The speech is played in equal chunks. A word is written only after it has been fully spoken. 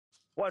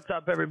What's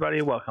up,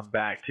 everybody? Welcome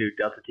back to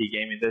Delta T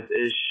Gaming. This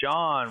is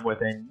Sean with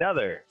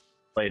another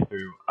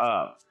playthrough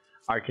of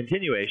our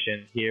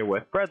continuation here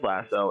with Fred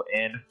Lasso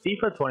in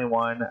FIFA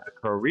 21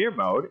 career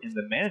mode in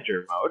the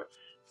manager mode.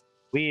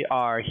 We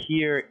are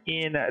here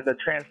in the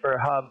transfer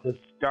hub to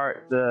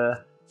start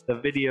the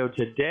video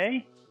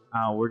today.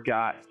 We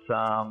got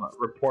some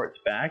reports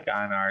back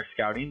on our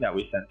scouting that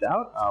we sent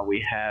out.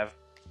 We have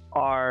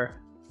our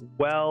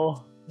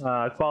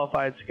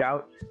qualified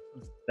scouts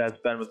that's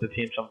been with the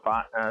team some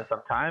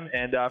time,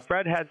 and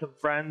Fred had some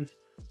friends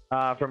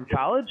from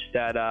college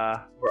that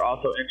were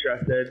also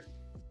interested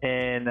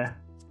in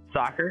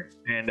soccer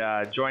and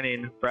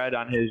joining Fred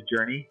on his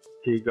journey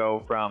to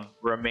go from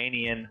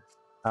Romanian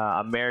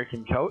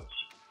American coach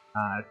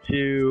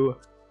to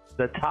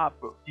the top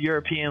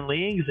European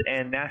leagues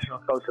and national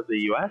coach of the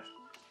US.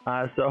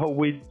 So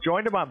we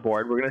joined him on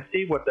board. We're going to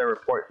see what their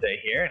reports say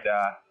here and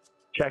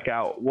check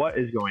out what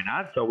is going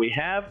on. So we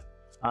have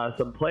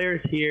some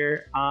players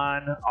here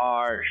on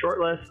our short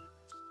list.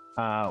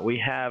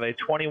 We have a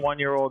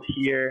 21-year-old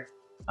here,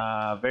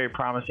 very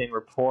promising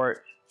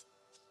report.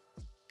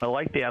 I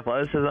like the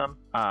athleticism,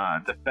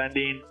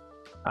 defending,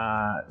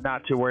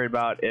 not too worried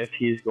about if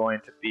he's going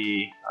to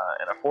be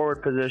in a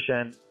forward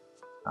position.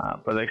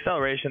 But the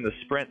acceleration, the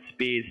sprint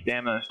speed,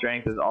 stamina, and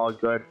strength is all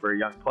good for a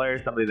young player,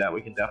 somebody that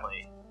we can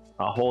definitely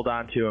hold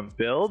on to and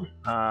build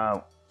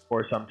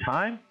for some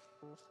time.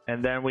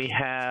 And then we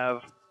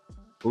have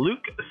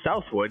Luke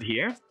Southwood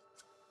here,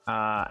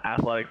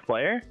 athletic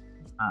player.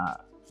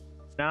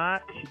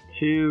 Not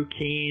too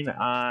keen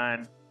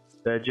on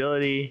the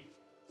agility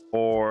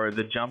or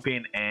the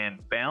jumping and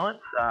balance.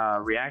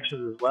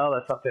 Reactions as well,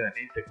 that's something that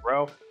needs to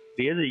grow.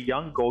 He is a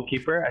young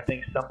goalkeeper. I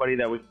think somebody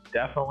that we can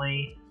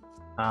definitely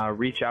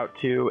reach out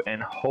to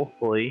and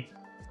hopefully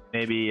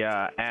maybe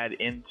add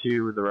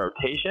into the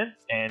rotation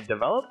and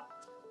develop.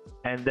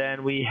 And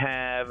then we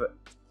have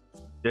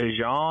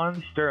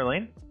Dejan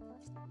Sterling.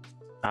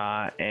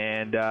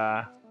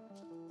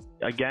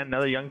 Again,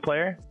 another young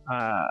player,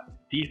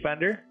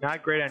 defender,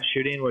 not great on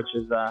shooting, which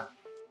is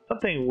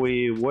something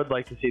we would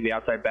like to see the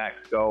outside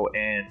backs go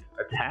and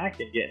attack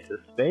and get into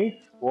space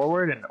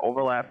forward and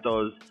overlap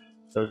those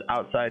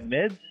outside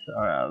mids,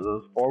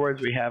 those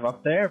forwards we have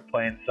up there,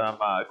 playing some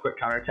quick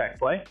counterattack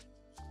play.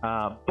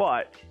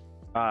 But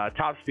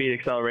top speed,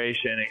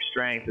 acceleration, and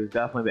strength is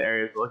definitely the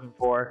areas we're looking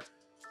for.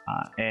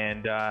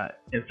 And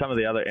in some of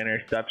the other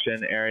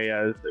interception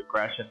areas,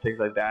 aggression, things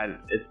like that,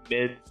 it's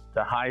mid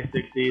to high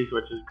 60s,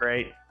 which is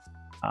great.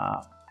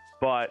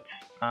 But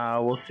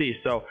we'll see.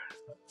 So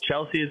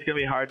Chelsea is going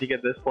to be hard to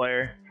get this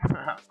player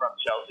from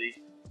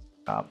Chelsea.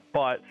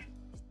 But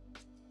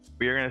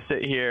we're going to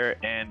sit here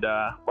and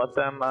let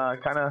them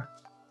kind of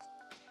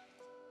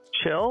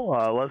chill.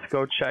 Let's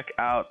go check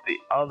out the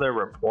other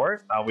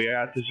report. We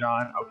are at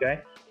Dijon.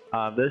 Okay.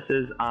 This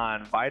is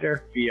on Viter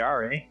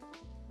Fiare.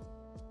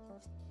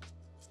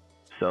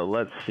 So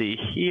let's see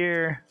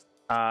here.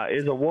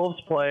 Is a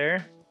Wolves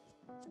player,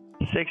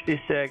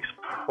 66,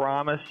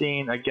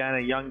 promising. Again, a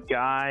young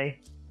guy,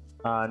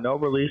 no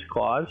release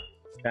clause.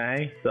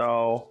 Okay,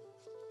 so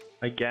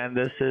again,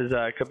 this is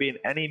could be an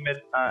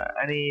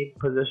any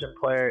position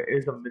player.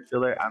 Is a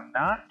midfielder. I'm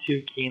not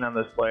too keen on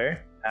this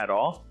player at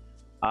all.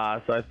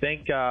 So I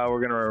think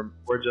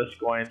we're just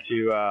going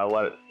to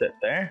let it sit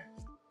there.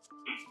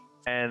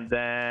 And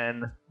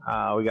then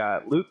we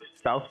got Luke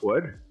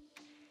Southwood.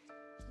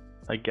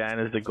 Again,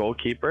 is the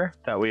goalkeeper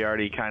that we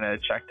already kind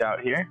of checked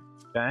out here.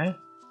 Okay.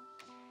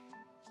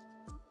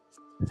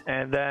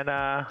 And then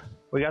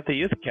we got the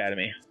youth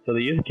academy. So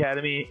the youth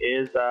academy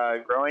is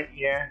growing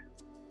here.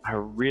 I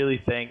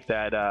really think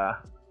that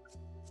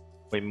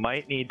we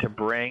might need to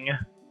bring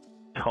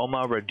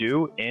Toma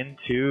Radu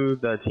into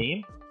the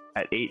team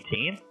at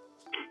 18.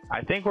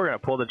 I think we're going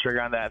to pull the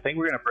trigger on that. I think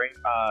we're going to bring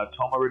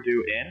Toma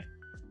Radu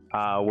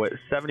in with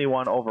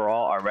 71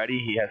 overall already.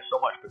 He has so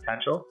much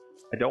potential.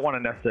 I don't want to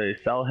necessarily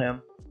sell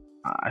him.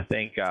 I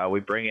think we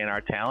bring in our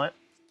talent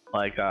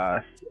like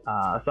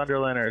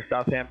Sunderland or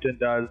Southampton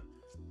does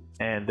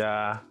and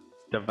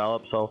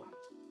develop. So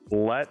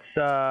let's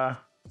we're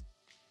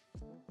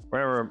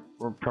going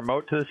to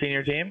promote to the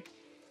senior team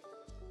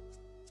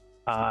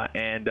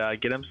and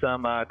get him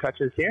some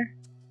touches here.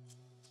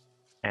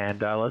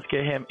 And let's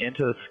get him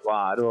into the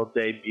squad. We'll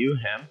debut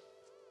him.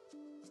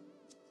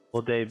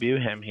 We'll debut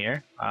him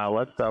here.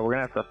 We're going to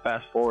have to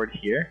fast forward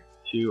here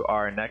to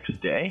our next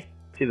day.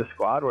 See the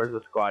squad. Where's the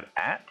squad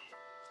at?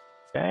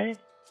 Okay.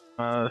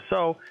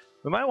 So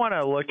we might want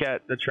to look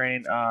at the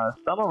training.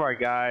 Some of our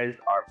guys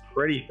are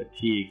pretty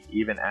fatigued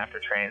even after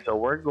training. So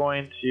we're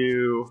going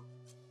to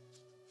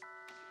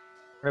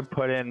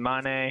put in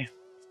Mane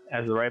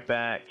as the right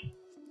back.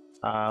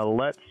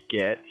 Let's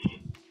get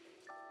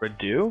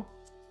Radu.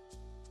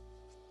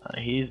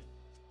 He's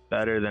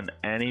better than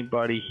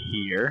anybody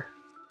here.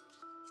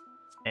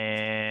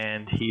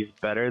 And he's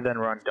better than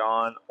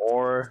Rondon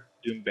or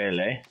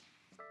Dumbele.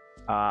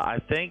 I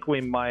think we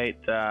might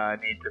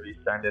need to be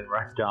sending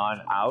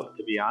Rondon out,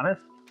 to be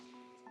honest.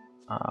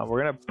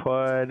 We're going to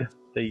put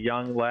the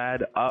young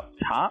lad up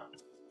top.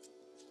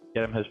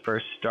 Get him his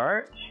first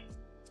start.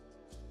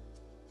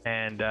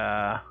 And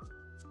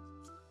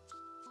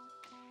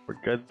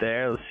we're good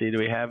there. Let's see, do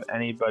we have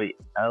anybody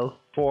else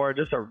for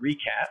just a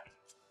recap?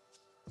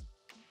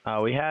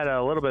 We had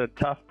a little bit of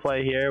tough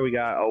play here. We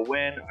got a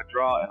win, a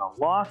draw, and a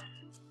loss.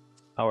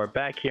 We're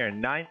back here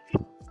in 9th.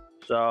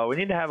 So we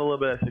need to have a little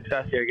bit of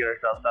success here, get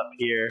ourselves up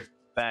here,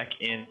 back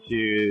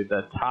into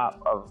the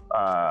top of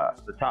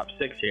the top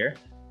 6 here.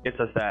 Gets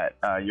us that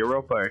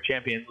Europa or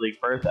Champions League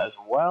berth as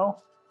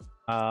well.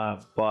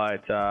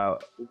 But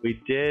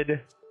we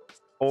did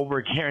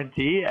over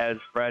guarantee, as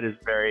Fred is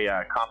very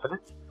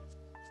confident.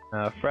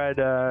 Fred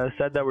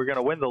said that we're going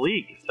to win the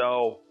league.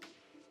 So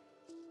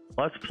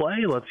let's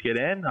play, let's get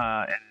in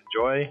and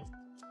enjoy.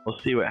 We'll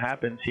see what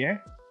happens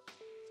here.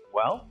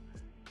 Well,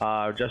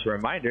 just a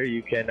reminder,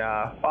 you can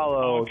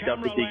follow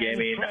WT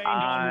Gaming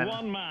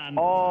on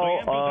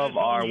all of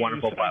our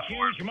wonderful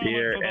platforms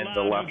here in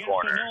the left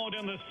corner.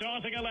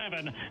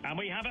 And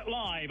we have it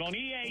live on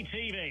EA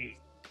TV.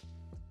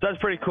 So that's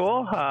pretty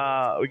cool.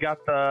 We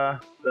got the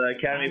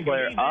Academy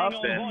player up,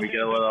 and we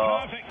get a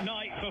little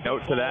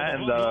note to that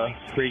in the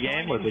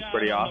pregame, which is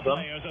pretty awesome.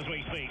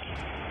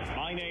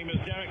 My name is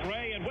Derek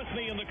Ray, and with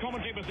me in the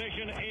commentary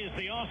position is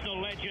the Arsenal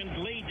legend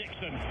Lee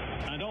Dixon.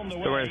 And on the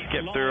way, so we're going to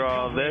skip through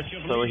all of this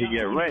so we can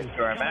get right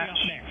to our match.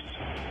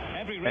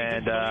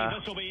 And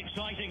this will be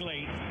exciting,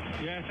 Lee.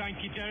 Yeah,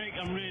 thank you, Derek.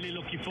 I'm really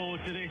looking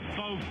forward to this.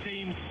 Both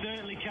teams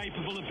certainly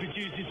capable of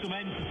producing some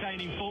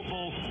entertaining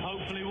football.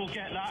 Hopefully we'll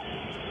get that.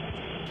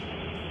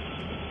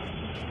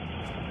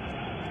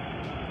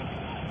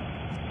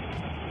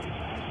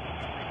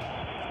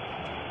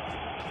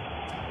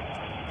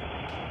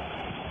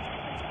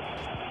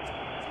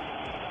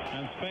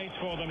 And space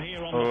for them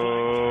here on the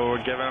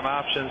we're giving them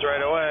options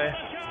right away.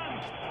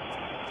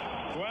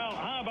 Well,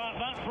 how about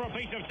that for a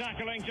piece of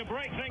tackling to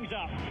break things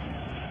up?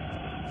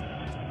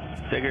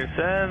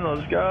 Dickerson,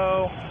 let's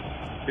go.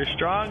 You're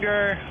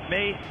stronger,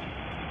 mate.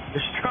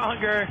 You're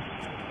stronger.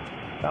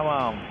 Come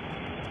on.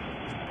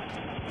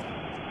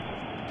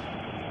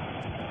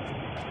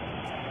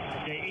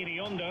 De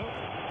Iriondo.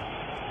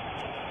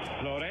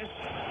 Flores.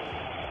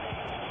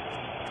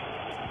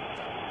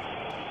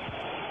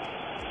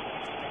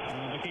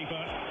 And the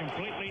keeper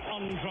completely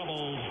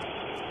untroubled.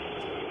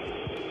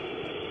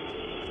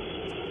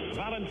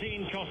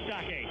 Valentin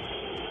Kostaki.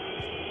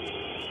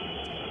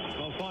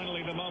 Well,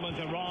 finally the moment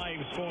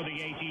arrives for the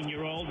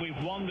 18-year-old.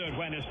 We've wondered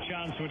when his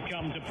chance would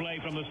come to play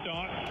from the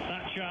start.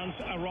 That chance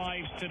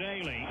arrives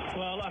today, Lee.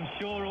 Well, I'm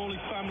sure all his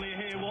family are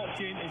here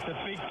watching. It's a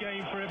big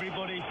game for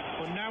everybody.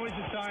 But now is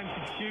the time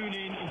to tune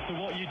in into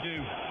what you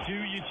do. Do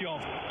your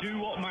job. Do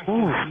what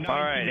matters. All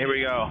right, here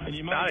we go.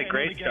 Not a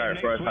great start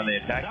for us on the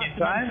attacking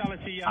side. But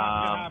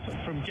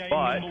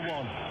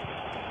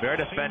we are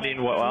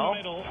defending well.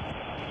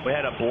 We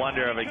had a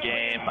blunder of a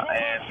game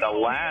in the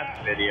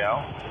last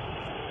video.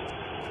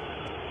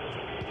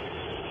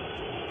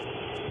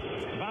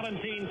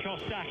 Valentin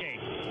Kostaki.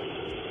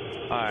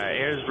 All right,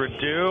 here's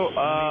Radu.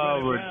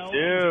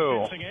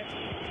 Radu.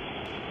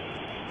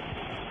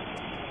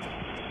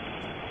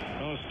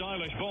 Oh,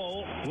 stylish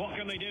ball. What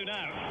can they do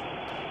now?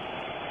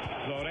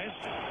 Flores.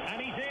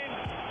 And he's in.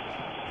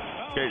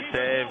 Oh, great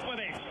save.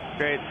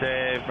 Great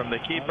save from the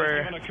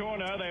keeper. Given a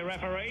corner, they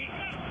referee.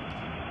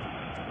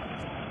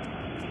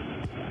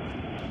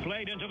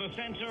 Played into the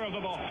center of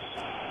the box.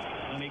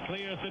 And he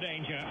clears the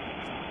danger.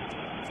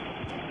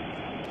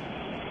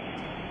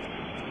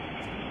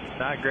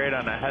 Not great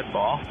on a head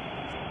ball.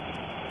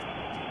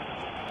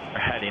 Or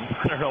heading.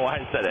 I don't know why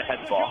I said a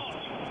head ball.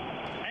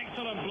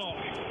 Excellent block.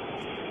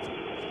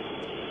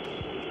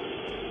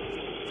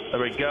 There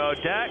we go.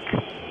 Deck.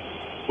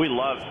 We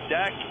love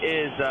Deck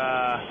is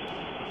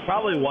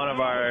probably one of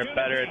our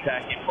better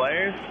attacking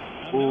players.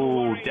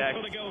 Ooh, Deck.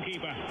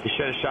 He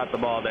should have shot the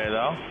ball there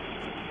though.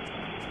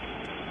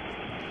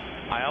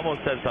 I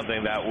almost said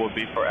something that would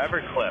be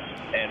forever clipped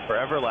and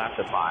forever laughed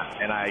upon,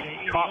 and I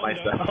caught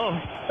myself.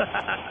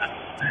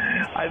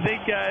 I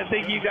think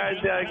you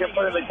guys can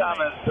put in the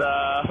comments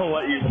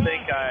what you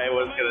think I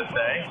was gonna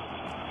say.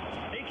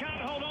 He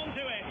can't hold on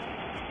to it.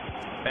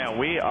 Man,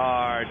 we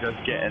are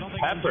just getting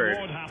peppered.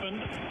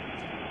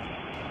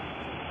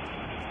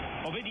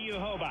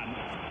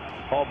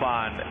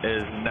 Hoban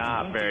is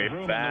not very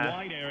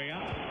fast.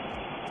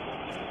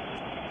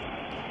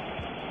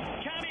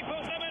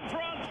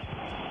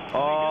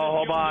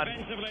 Oh, Hoban.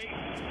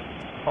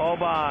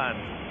 Hoban.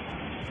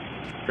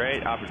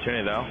 Great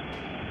opportunity, though.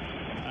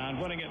 And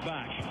winning it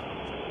back.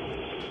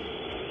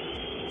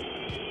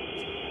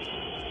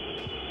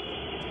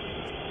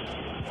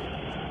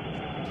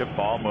 Good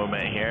ball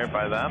movement here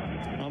by them.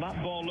 Well,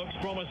 that ball looks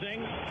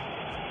promising.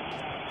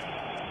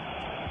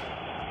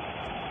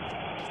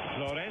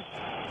 Flores.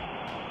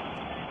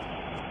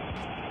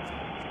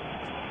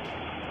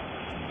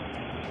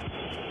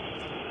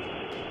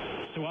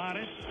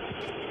 Suarez.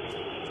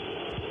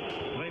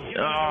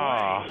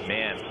 Oh,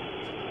 man.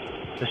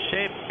 The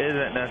shape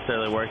isn't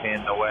necessarily working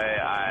in the way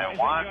I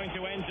want.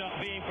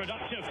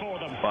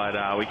 But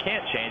we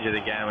can't change it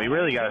again. We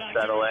really got to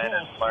settle in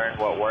and learn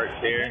what works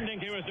here.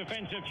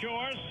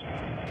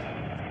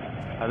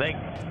 I think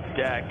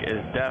Deck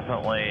is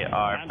definitely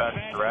our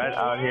best threat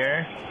out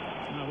here.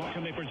 Now what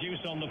can they produce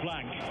on the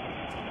flank?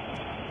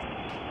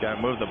 Got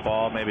to move the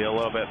ball maybe a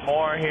little bit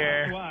more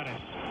here. It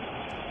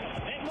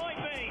might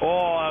be.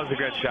 Oh, that was a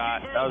good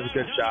shot. That was a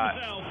good shot.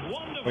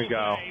 Here we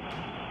go.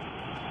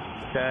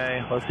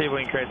 Okay, let's see if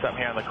we can create something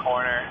here in the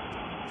corner.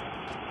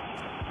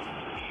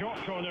 Short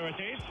corner it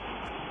is.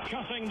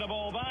 Cutting the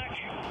ball back.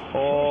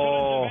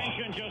 Oh.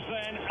 Just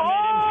then,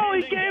 Oh,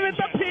 he gave it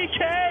the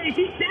PK. He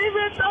gave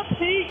it the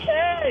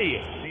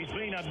PK. He's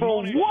been For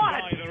admonished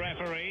what? by the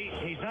referee.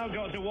 He's now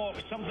got to walk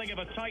something of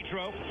a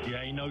tightrope.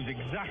 Yeah, he knows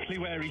exactly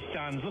where he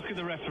stands. Look at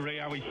the referee,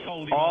 how he's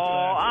told him Oh,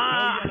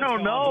 off there. I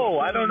don't know.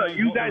 I don't know.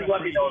 You guys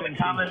let me know in the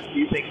comments if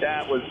you think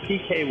that was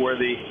PK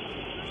worthy.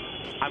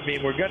 I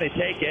mean, we're going to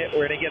take it.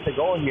 We're going to get the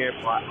goal here,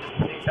 but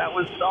I think that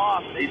was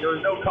soft. There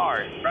was no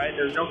card, right?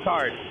 There's no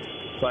card.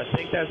 So I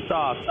think that's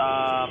soft.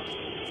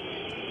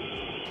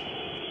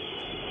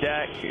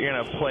 Deck, you're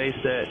going to place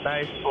it.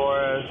 Nice for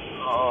us.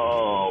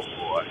 Oh,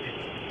 boy.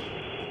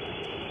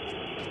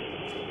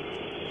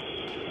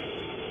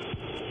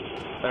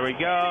 There we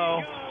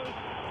go.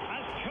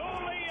 As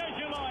coolly as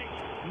you like.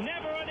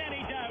 Never had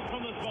any doubt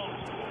from the spot.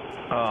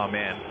 Oh,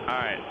 man. All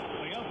right.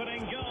 The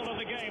opening goal of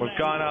the game. We've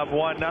gone up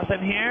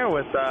 1-0 here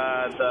with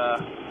the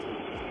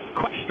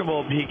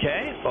questionable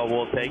PK, but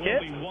we'll take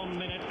it. 1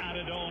 minute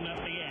added on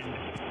at the end.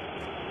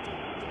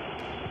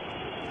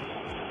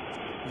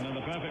 And in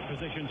the perfect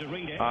position to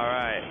read it. All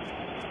right.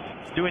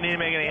 Do we need to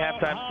make any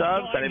halftime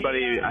subs?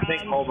 Anybody? I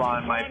think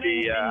Hoban might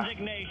be.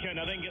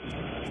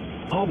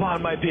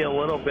 Hoban might be a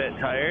little bit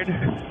tired.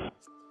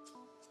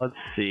 Let's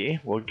see.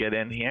 We'll get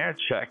in here,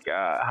 check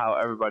how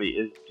everybody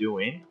is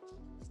doing.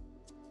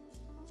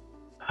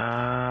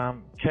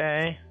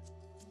 Okay.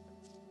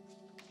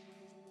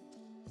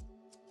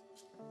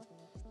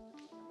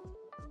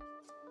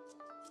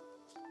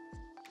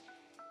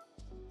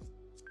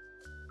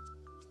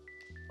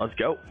 Let's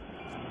go.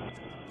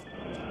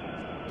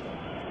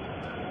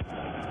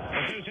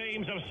 The two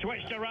teams have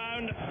switched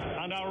around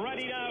and are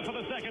ready now for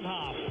the second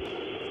half.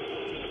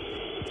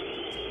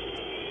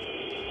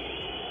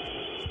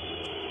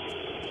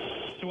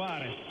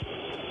 Suarez.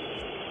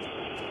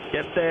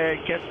 Get there,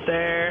 get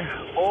there.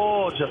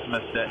 Oh, just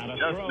missed it. And a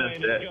Just throw-in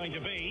missed is going it.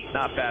 to be.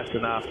 Not fast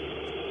enough.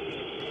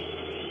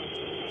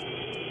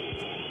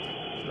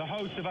 The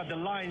hosts have had the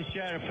lion's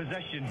share of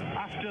possession.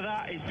 After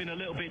that, it's been a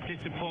little bit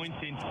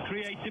disappointing.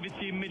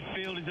 Creativity in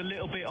midfield is a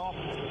little bit off.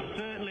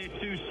 Certainly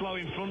too slow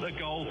in front of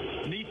goal.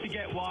 Needs to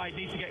get wide,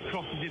 needs to get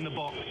crosses in the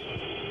box.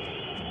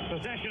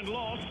 Possession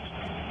lost.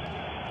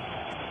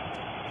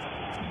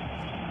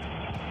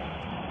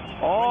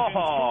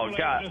 Oh,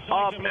 got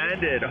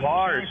upended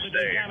harsh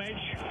there.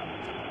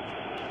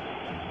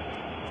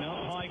 No,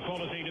 high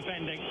quality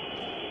defending.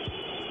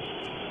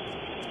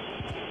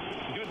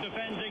 Good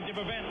defending to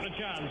prevent the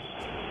chance.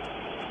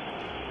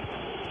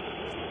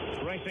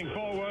 Racing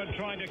forward,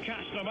 trying to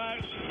catch them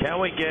out. Can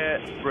we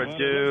get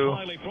Radu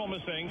Highly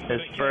promising,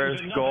 his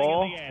first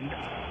goal? Is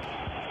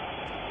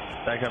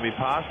that going to be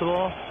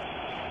possible?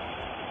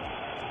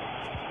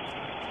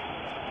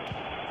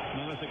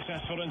 Another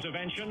successful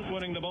intervention,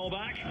 winning the ball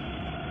back.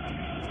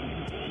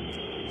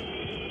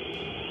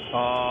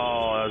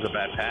 Oh, that was a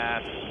bad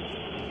pass.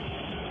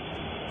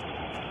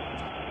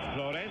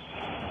 Flores.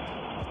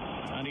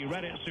 And he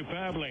read it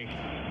superbly.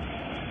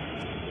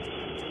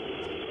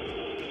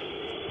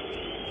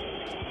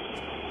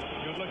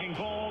 Good looking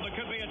ball, there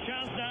could be a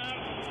chance now.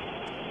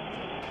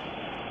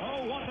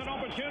 Oh, what an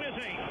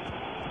opportunity.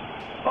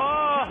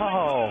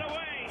 Oh!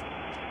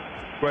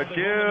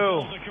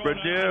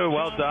 Radu,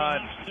 well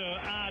done.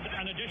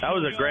 That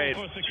was a great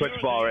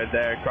switch ball right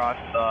there across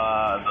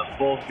the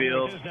full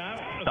field.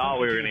 Thought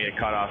we were going to get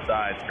caught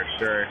offside for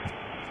sure.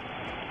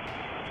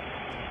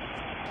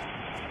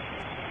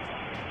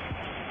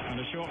 And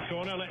a short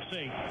corner, let's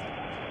see.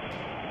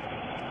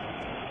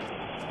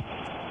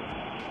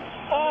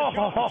 Oh,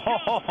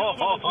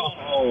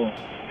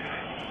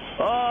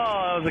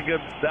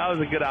 that was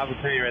a good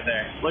opportunity right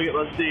there.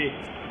 Let's see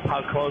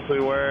how close we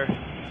were.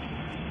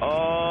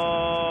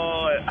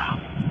 Oh,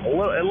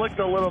 it looked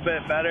a little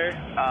bit better.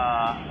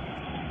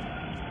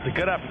 It's a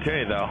good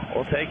opportunity though.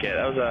 We'll take it.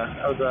 That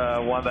was a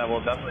one that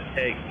we'll definitely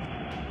take.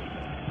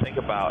 Think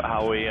about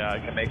how we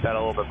can make that a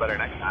little bit better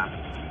next time.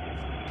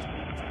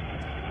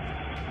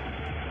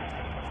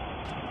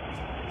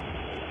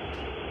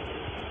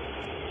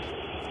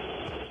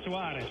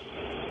 Suarez.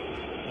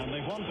 And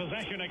they've won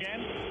possession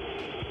again.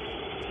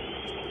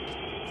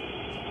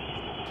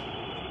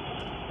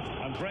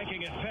 And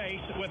breaking at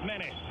pace with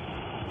menace.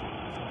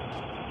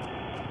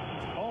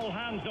 All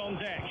hands on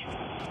deck.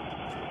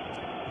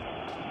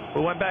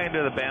 We went back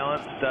into the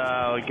balance.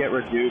 Get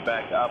Radu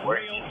back up where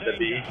he needs to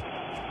be.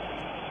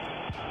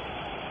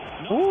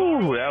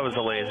 Ooh, that was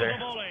a laser.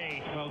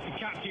 Well, to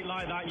catch it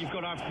like that, you've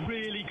got to have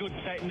really good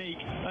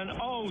technique. And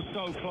oh,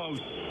 so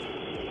close.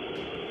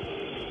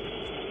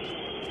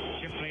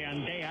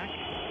 And Deak.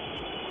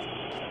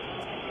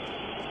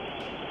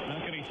 How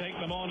can he take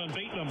them on and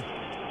beat them?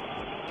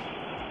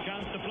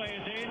 Chance to play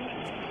it in.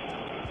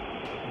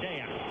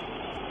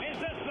 Is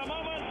this the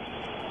moment?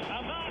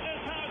 And that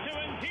is how to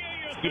endear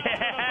yourself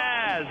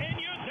Yes! in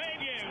your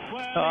debut.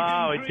 Well,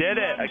 Oh, we did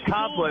it.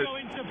 Accomplished.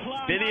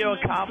 Video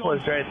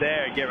accomplished right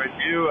there. Get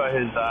Radu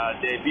his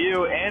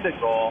debut and a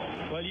goal.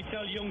 Well, you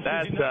tell youngsters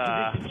That's, in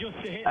that position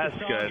just to hit that's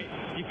the good. target.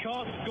 You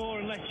can't score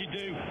unless you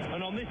do.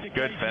 And on this occasion,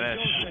 Good finish.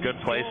 he does, and Good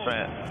he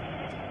placement. scores.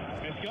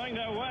 It's going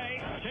their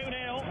way.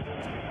 2-0.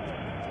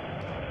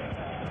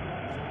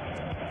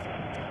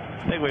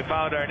 I think we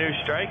found our new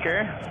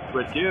striker,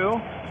 Radu.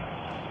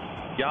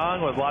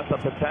 Young with lots of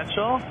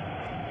potential.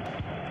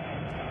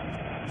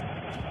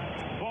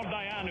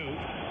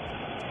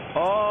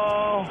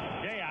 Oh.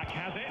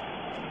 Has it.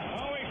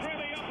 Oh, he's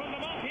really up on the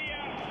mark here,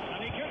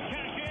 and he could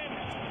cash in.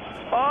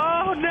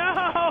 Oh,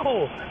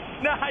 no!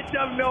 No, I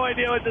have no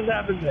idea what just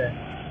happened there.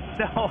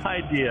 No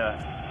idea.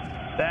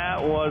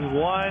 That was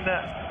one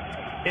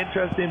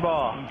interesting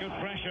ball. And good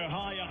pressure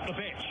high up the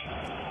pitch.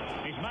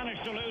 He's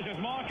managed to lose his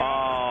mark.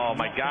 Oh,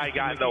 my guy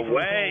got in the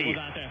way.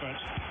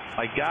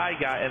 My guy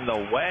got in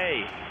the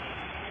way.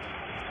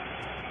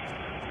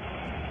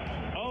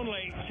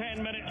 Only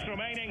 10 minutes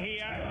remaining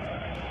here.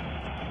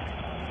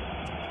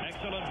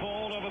 Excellent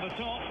ball over the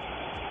top.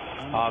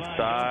 And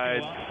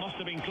offside. Must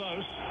have been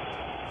close.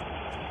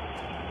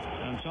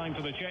 And time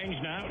for the change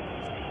now.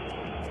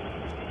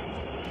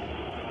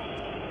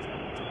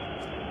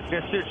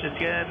 Such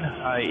again.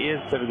 He is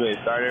typically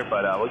a starter,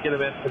 but we'll get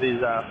him in for these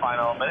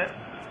final minutes.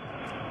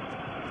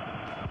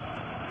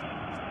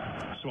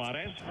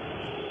 Suarez.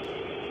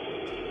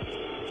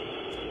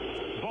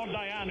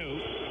 Bordayanu.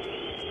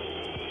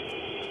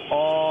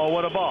 Oh,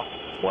 what a ball.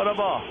 What a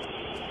ball.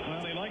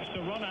 Well, he likes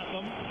to run at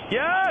them.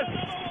 Yes!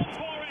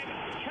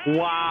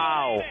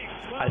 Wow.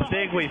 I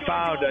think we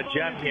found a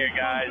gem here,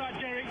 guys.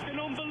 An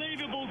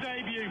unbelievable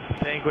debut. I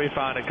think we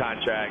found a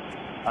contract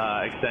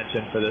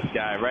extension for this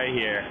guy right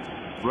here.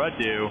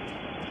 Radu.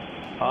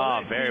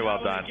 Oh, very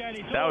well done.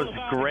 That was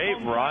a great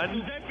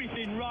run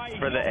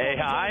for the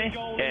AI,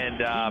 and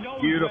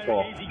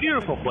beautiful,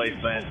 beautiful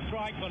placement.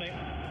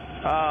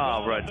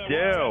 Oh,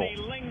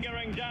 Radu.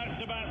 Lingering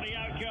doubts about the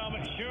outcome.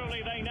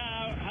 Surely they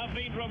now have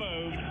been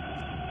removed.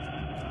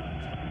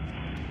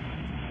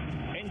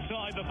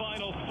 Inside the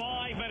final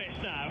 5 minutes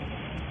now.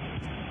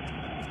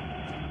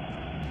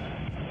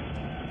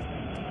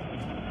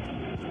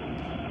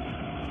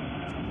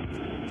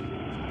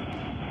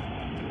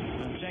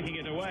 And taking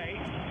it away.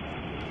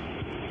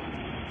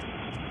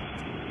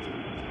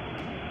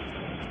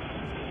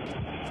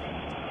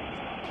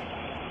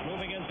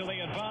 Moving into the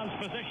advanced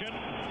position.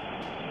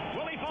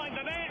 Will he find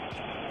the net?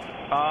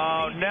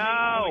 Oh,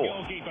 no.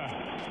 Goalkeeper.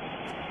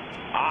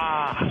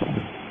 Ah.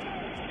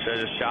 Should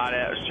have shot it.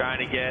 I was trying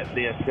to get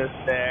the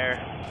assist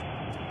there.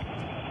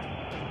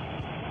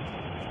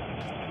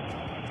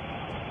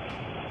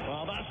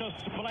 Well, that's a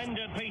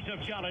splendid piece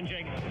of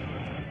challenging.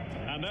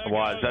 And It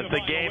was. That's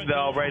the game,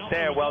 though, right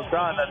there. Well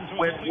done. That's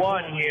win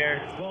one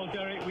here. Well,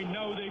 Derek, we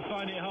know they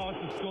find it hard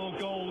to score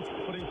goals,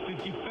 but it's the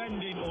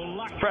defending or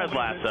lack Fred of it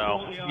that Lasso.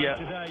 caught the eye Yeah.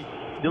 today.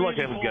 You're Really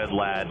looking poor good,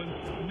 lad.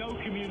 performance, no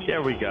communication.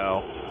 There we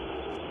go.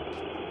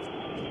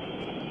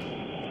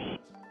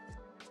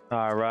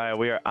 All right,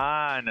 we are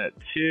on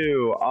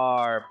to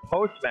our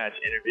post-match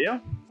interview.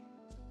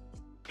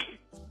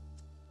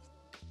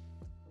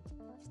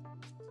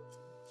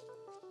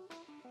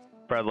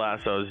 Fred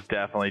Lasso is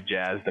definitely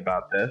jazzed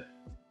about this.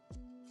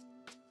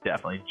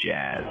 Definitely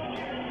jazzed.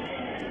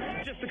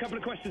 Just a couple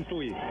of questions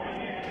for you.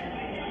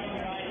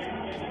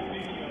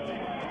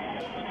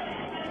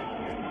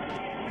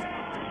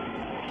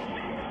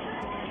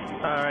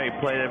 All right,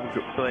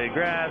 played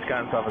grass,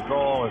 got himself a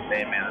goal, was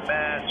named man of the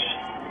match.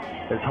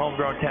 His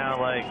homegrown talent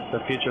like the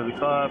future of the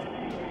club.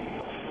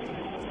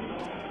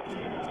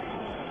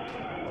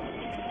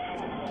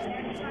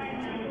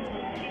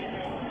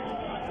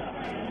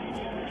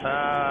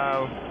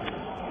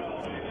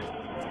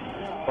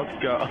 Let's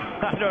go.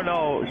 I don't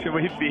know. Should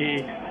we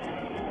be?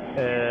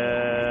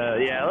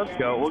 Yeah, let's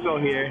go. We'll go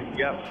here.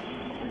 Yep.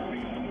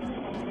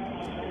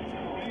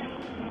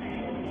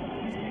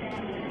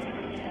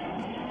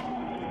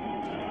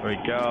 There we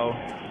go.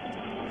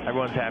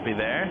 Everyone's happy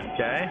there.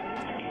 Okay.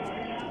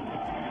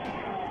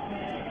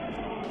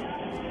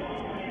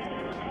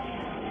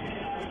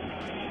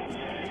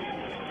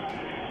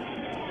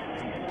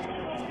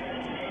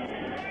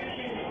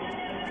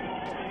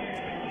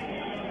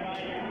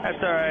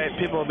 That's all right.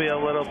 People will be a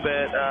little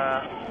bit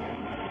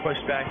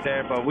pushed back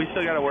there, but we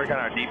still got to work on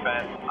our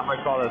defense. I'm going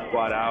to call this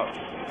squad out.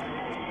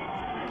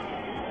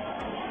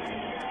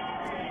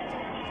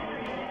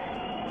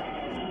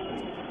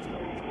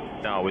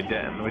 No, we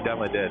didn't. We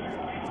definitely did.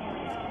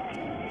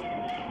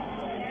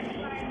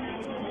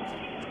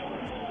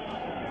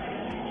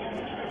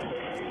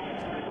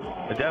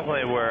 We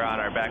definitely were on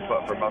our back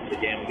foot for most of the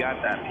game. We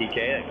got that PK.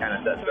 It kind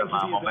of set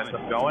some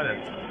momentum going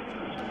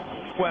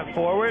and went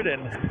forward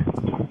and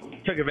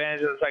took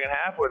advantage of the second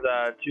half with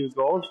 2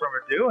 goals from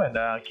Radu, and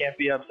can't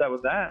be upset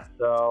with that.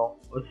 So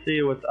let's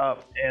see what's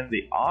up in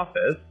the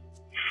office.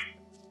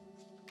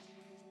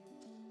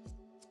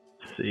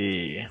 Let's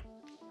see.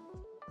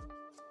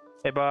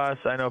 Hey boss,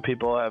 I know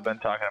people have been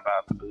talking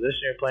about the position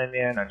you're playing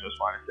me in. I just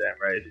want to say I'm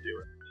ready to do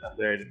what's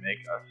necessary to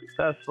make us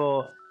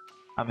successful.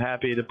 I'm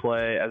happy to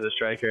play as a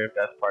striker if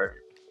that's part of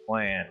your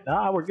plan.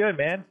 Nah, we're good,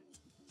 man.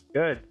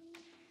 Good.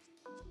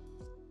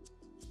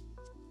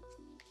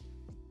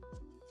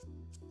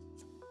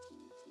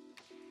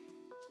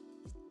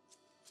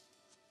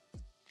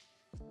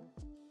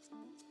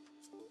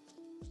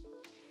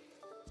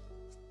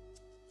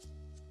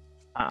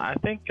 I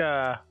think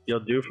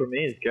you'll do for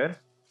me is good.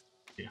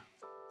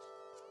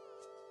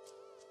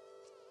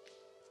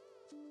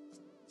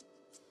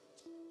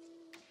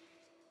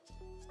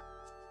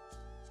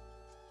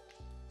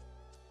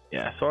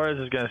 Yeah, Suarez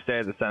is going to stay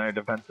at the center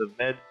defensive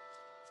mid.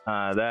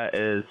 That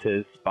is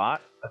his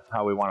spot. That's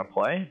how we want to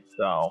play.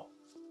 So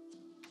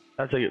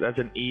that's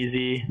an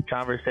easy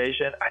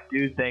conversation. I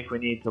do think we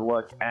need to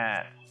look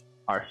at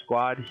our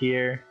squad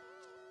here.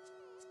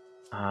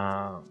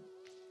 I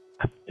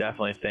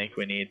definitely think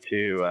we need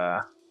to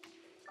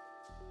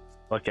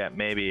look at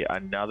maybe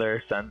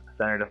another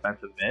center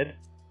defensive mid,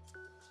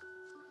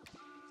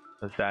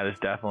 because that is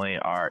definitely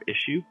our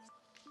issue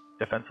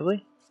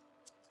defensively.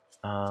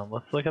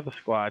 Let's look at the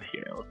squad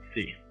here. Let's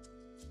see.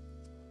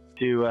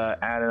 To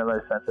add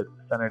another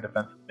center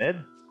defensive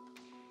mid.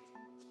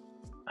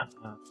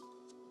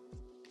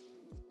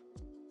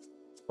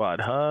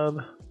 Squad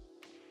hub.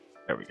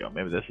 There we go.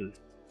 Maybe this is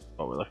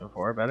what we're looking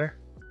for better.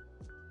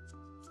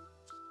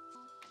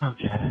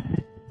 Okay.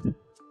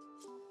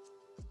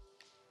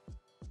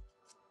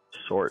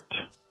 Sort.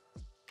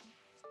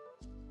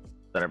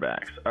 Center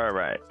backs. All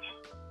right.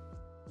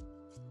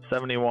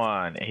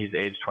 71. He's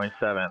age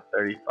 27,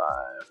 35.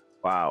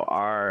 Wow,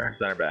 our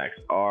center backs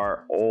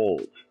are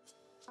old.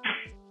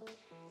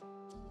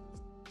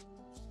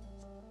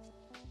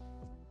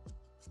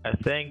 I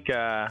think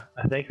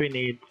we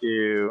need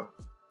to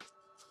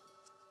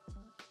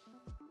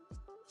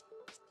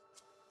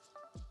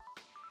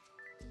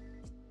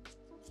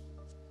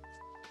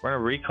we're gonna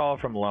recall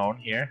from loan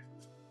here.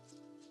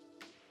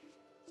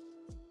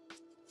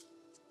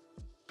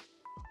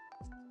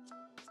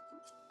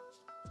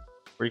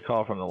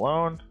 Recall from the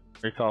loan.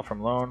 Recall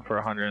from loan for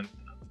 100.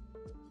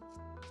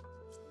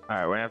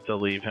 Alright, we're gonna have to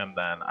leave him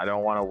then. I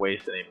don't want to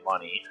waste any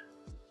money.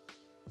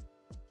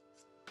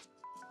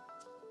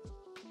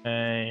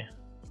 Okay.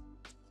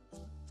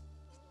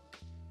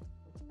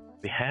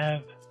 We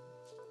have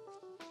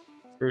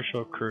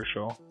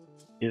crucial.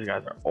 These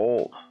guys are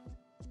old.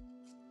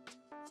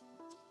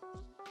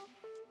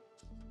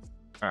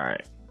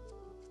 Alright.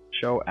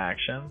 Show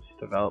actions.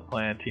 Develop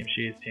plan, team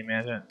sheets, team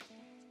management.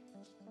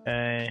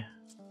 Okay.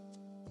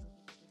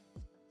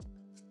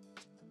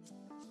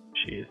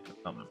 Sheets,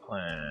 development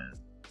plan.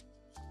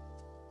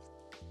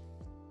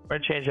 We're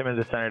gonna change him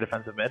into center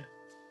defensive mid.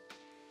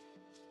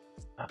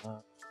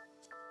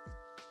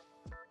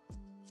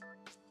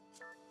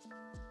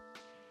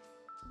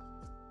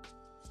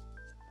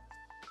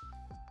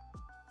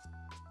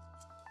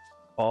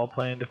 Ball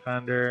playing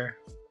defender.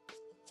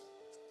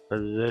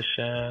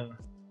 Position.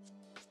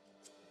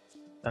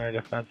 Center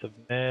defensive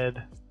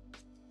mid.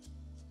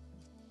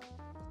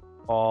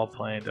 Ball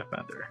playing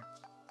defender.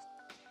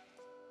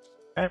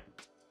 Okay.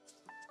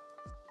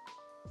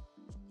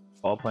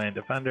 Ball playing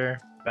defender.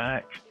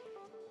 Back.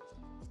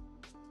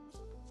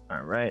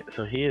 Alright,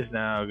 so he is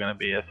now going to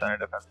be a center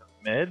defensive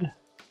mid.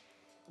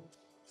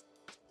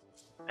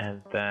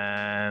 And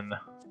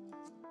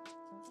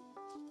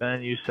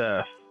then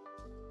Youssef.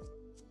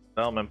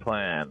 Development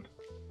plan.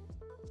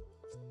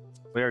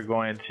 We are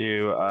going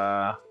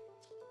to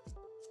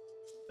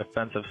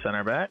defensive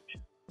center back.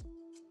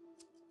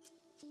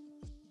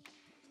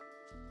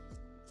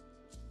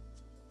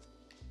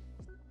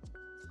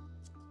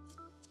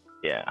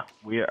 Yeah,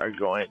 we are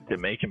going to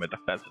make him a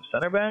defensive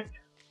center back.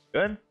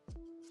 Good.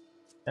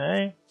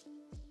 Okay.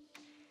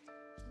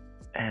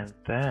 And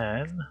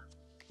then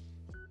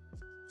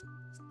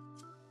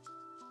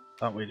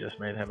thought we just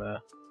made him a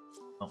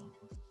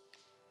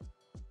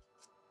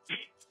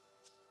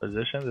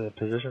position. Did the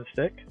position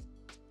stick?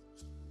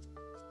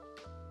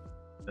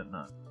 Did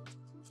not.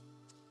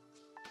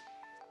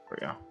 There we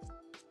go.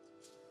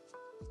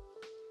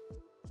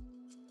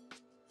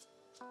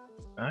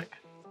 Back.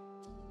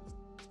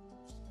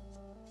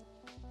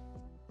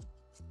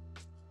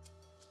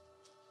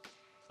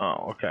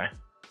 Oh, okay.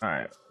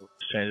 Alright.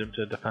 Let's change him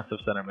to defensive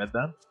center mid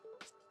then.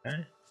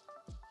 Okay.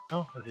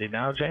 Oh, is he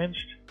now changed?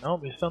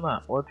 Nope, he's still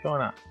not. What's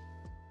going on?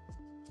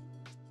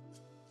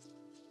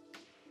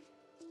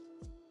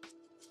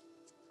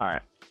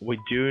 Alright. We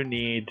do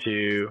need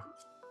to.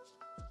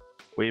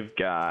 We've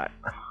got.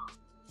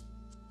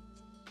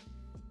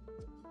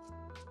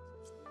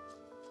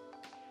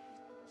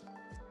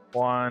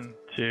 One,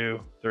 two,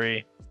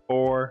 three,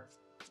 four.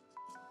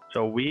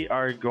 So we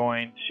are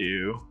going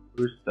to.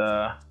 Who's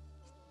the.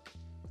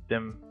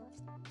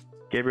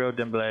 Gabriel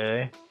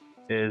Dembele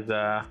is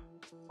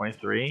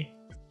 23,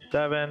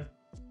 7,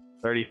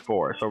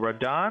 34. So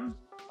Rodon,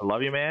 I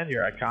love you, man.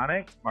 You're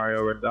iconic,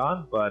 Mario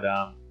Rodon. But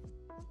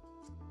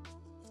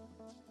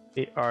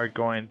we are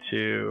going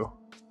to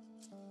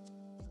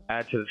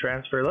add to the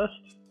transfer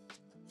list.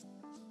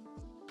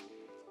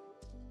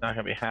 Not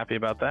gonna be happy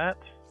about that.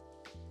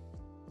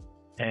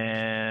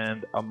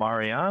 And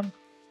Amarian.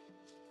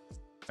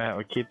 Alright,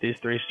 we'll keep these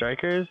 3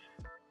 strikers.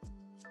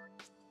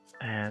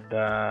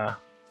 And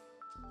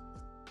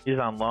he's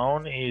on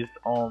loan. He's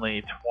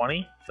only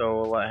 20,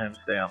 so we'll let him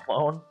stay on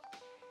loan.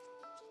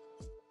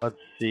 Let's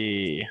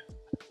see.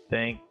 I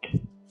think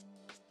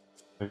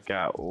we've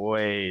got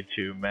way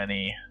too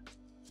many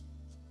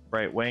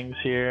right wings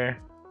here.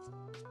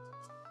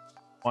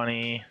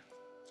 20.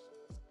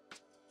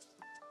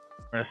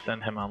 We're gonna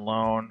send him on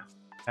loan.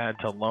 Add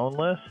to loan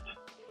list.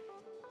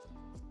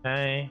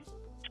 Okay.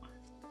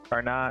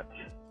 Karnat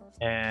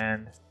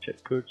and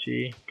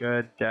Chitpuchi.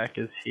 Good. Deck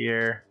is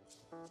here.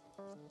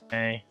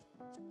 Okay.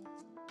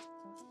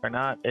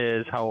 Karnat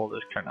is, how old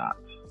is Karnat?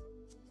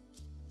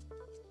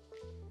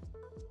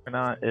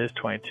 Karnat is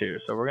 22,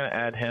 so we're gonna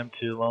add him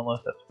to loan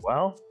list as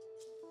well.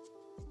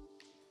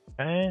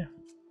 Okay.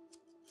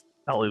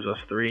 That leaves us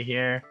 3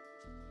 here.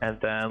 And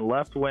then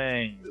left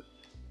wings.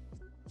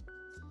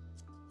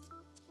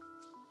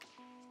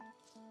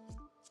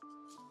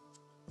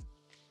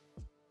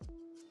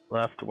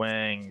 Left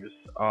wings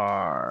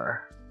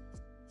are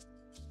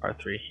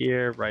 3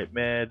 here, right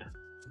mid,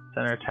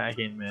 center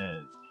attacking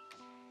mid.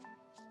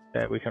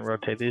 Okay, we can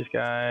rotate these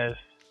guys.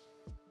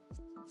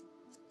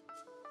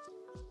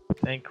 I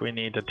think we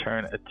need to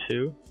turn a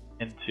 2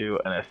 into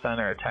a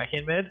center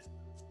attacking mid.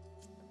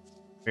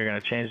 We're going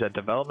to change that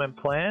development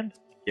plan,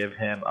 give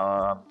him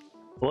a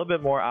little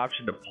bit more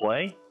option to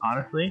play,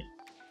 honestly.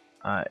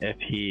 If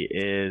he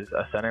is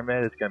a center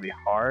mid, it's going to be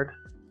hard.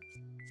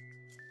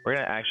 We're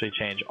going to actually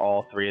change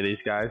all 3 of these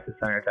guys to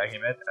center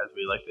attacking mid as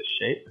we like this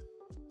shape.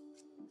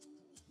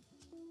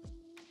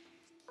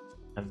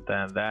 And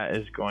then that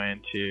is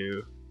going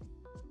to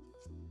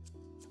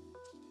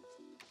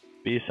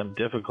be some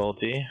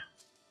difficulty.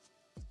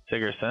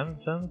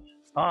 Sigurdsson.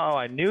 Oh,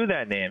 I knew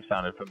that name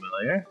sounded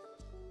familiar.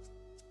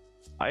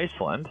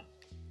 Iceland.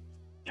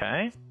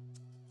 Okay.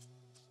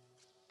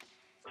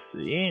 Let's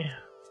see.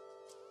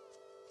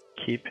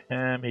 Keep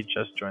him. He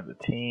just joined the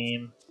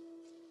team.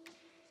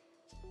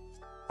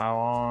 How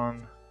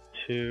on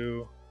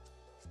to.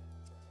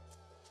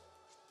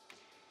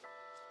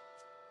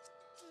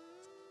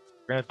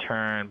 We're going to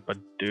turn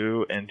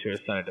Badu into a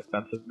center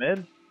defensive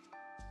mid.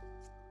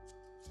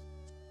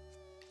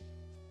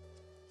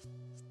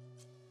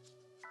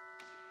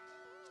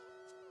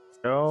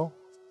 Go.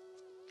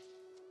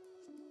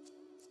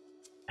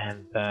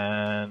 And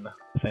then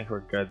I think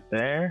we're good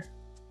there.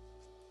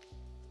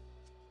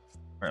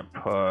 We're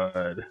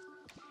gonna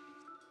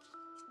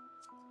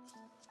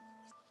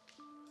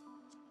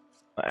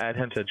add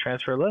him to the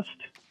transfer list.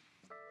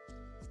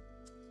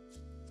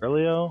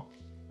 Berlio,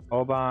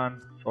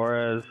 Oban,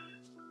 Suarez,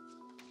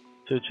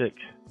 Suchik,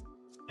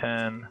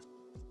 10.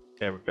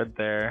 Okay, we're good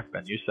there.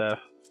 Ben Youssef.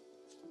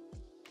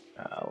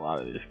 A lot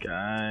of these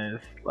guys.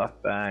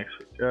 Left backs,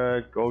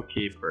 we're good.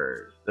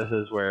 Goalkeepers. This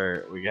is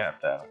where we have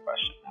to have a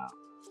question now.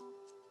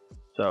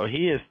 So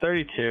he is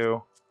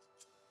 32.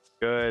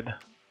 Good.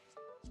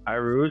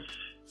 Irus.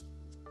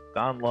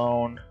 On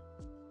loan.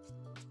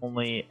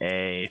 Only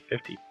a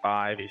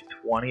 55. He's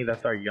 20.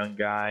 That's our young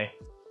guy.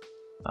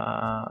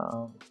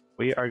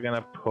 We are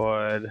gonna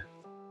put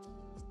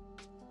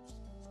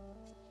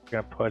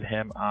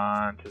him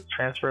on to the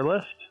transfer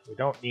list. We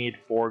don't need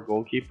 4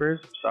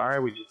 goalkeepers. I'm sorry,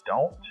 we just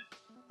don't.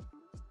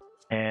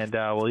 And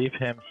we'll leave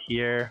him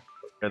here.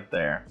 We're good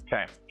there.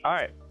 Okay. All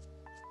right.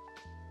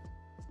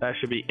 That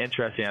should be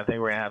interesting. I think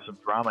we're gonna have some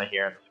drama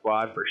here in the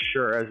squad for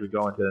sure as we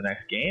go into the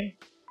next game.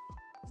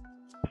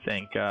 I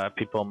think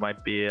people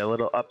might be a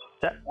little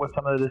upset with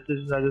some of the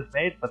decisions I just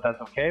made, but that's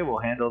okay. We'll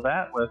handle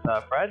that with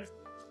Fred.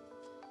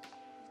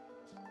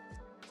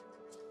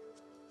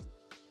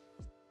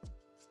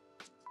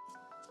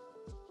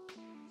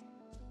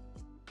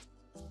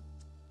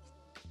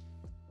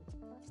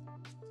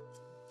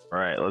 All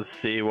right, let's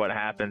see what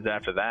happens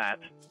after that.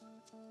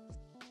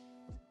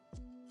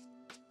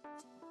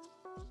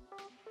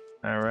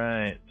 All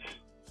right.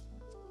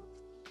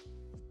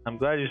 I'm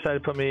glad you decided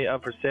to put me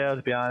up for sale.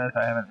 To be honest,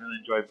 I haven't really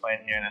enjoyed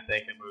playing here, and I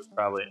think it was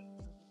probably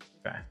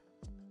okay.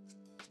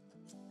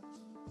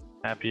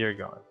 Happy you're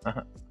going.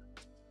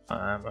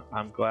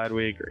 I'm glad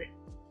we agree.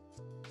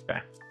 Okay.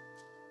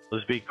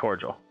 Let's be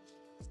cordial.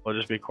 We'll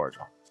just be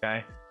cordial.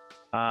 Okay.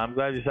 I'm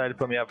glad you decided to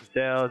put me up for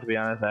sale. To be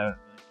honest, I haven't.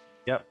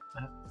 Yep.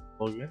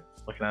 Looking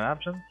at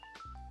options.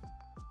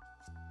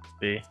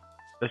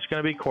 It's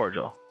gonna be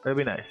cordial. It'll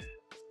be nice.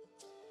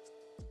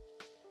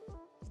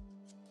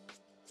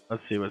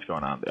 Let's see what's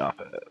going on in the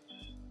office.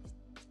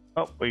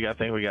 Oh, I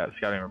think we got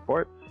scouting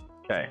reports.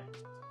 Okay.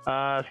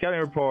 Scouting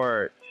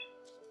report.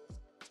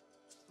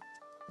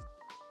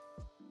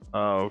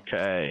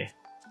 Okay.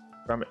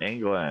 From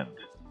England.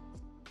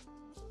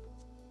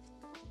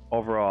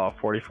 Overall,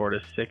 44 to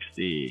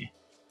 60.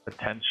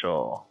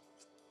 Potential.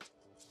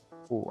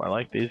 Ooh, I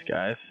like these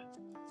guys.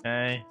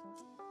 Okay.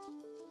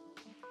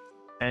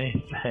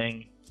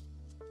 Anything.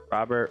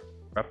 Robert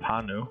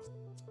Rapanu.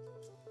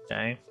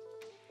 Okay.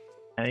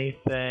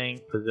 Anything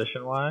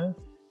position-wise?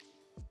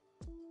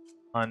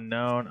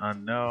 Unknown.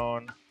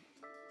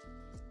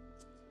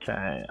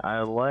 Okay,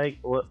 I like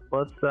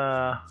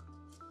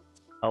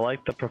I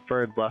like the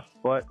preferred left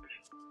foot.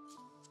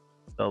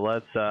 So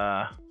let's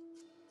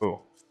ooh.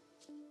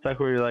 It's like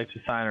we would like to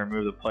sign or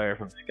remove the player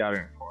from the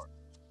scouting report.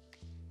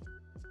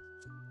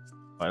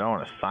 I don't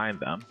want to sign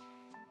them.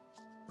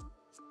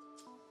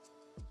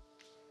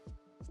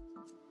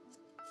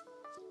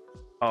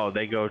 Oh,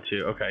 they go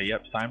to, okay,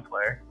 yep, sign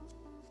player.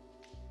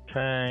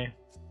 Okay.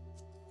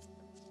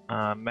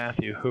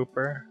 Matthew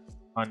Hooper,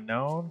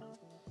 unknown.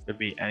 Could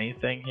be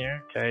anything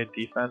here. Okay,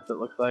 defense it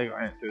looks like,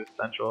 right through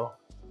central.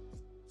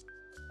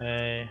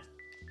 Okay.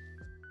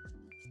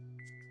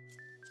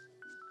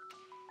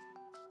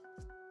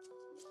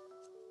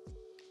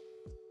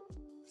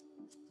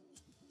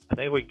 I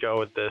think we go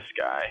with this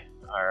guy,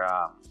 or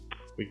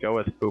we go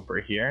with Hooper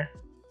here.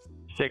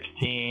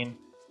 16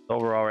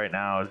 overall right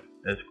now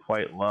is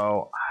quite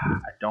low.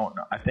 I don't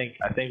know. I think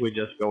we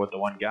just go with the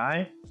one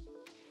guy.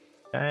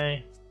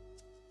 Okay.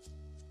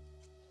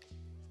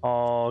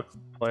 All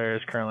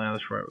players currently on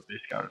this report will be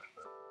scouted.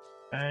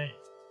 Okay.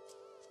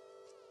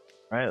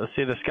 All right. Let's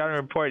see the scouting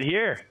report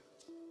here.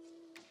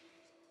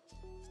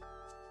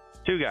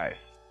 2 guys.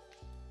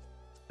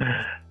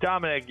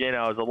 Dominic,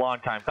 is a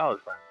longtime college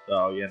friend,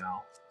 so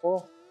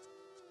we'll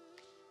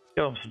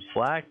give him some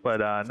slack, but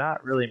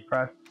not really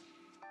impressed.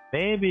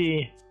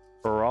 Maybe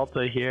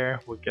Peralta here.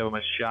 We'll give him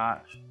a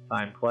shot.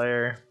 Sign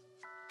player.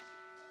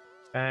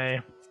 Okay.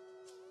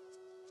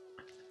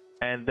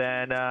 And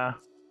then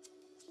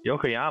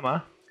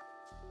Yokoyama.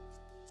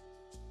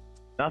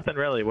 Nothing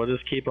really. We'll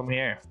just keep him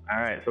here.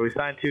 All right. So we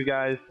signed 2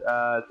 guys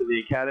to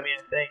the academy,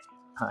 I think.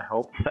 I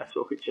hope that's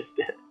what we just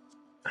did.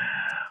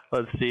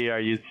 Let's see our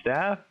youth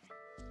staff.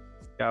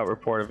 Scout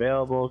report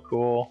available.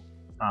 Cool.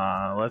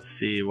 Let's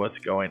see what's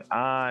going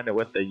on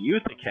with the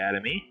youth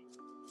academy.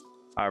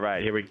 All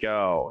right, here we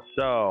go.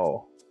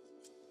 So,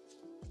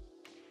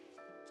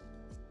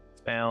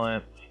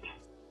 balanced.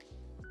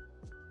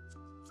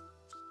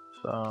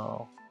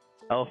 So,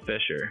 L.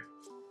 Fisher.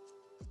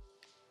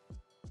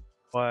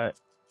 What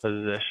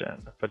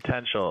position?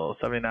 Potential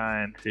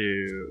 79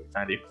 to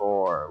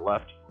 94.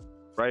 Left,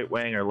 right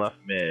wing or left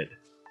mid?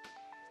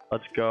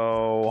 Let's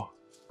go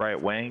right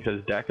wing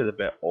because deck is a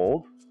bit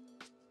old.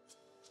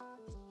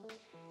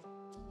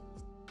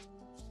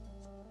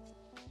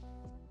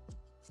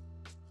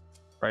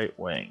 Right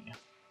wing.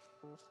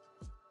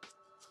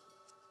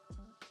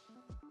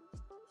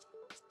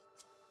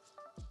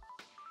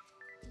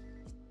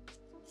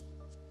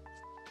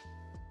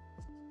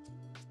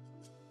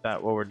 Is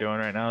that what we're doing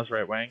right now is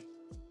right wing?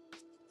 I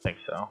think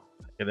so.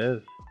 I think it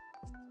is.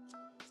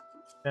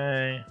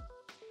 Okay.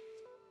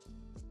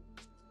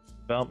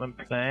 Development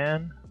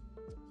plan.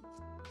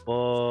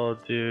 We'll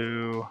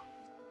do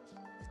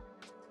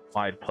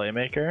wide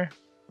playmaker.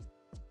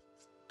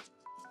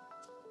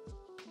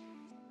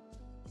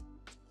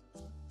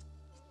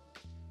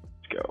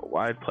 Go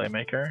wide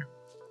playmaker,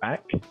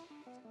 back,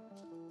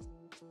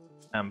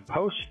 and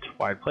post,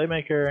 wide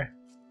playmaker,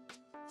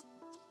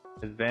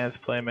 advanced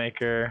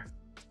playmaker,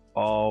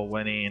 ball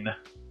winning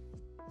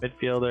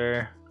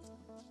midfielder,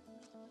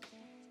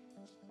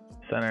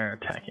 center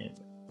attacking.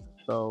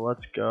 So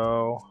let's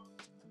go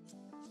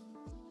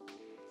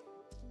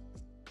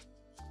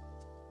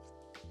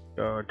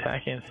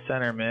attacking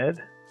center mid,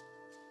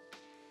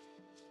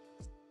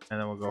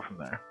 and then we'll go from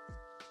there.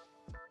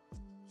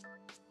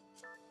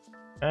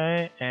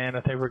 Okay, and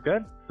I think we're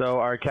good. So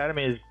our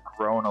academy has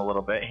grown a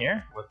little bit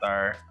here with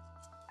our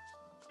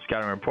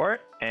scouting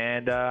report.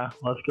 And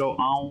let's go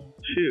on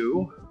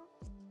to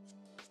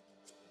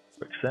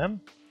quick sim.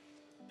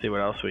 See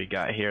what else we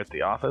got here at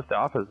the office. The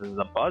office is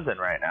a buzzing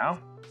right now.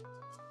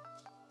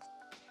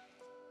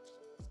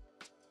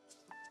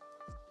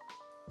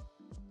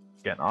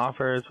 Getting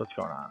offers. What's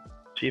going on?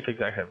 Chief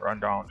executive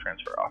rundown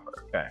transfer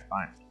offer. Okay,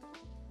 fine.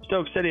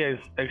 Stoke City has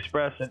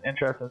expressed an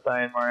interest in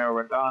signing Mario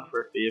Rondon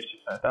for a fee of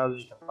 $600,000.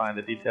 You can find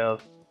the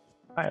details.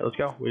 All right, let's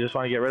go. We just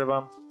want to get rid of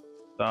him.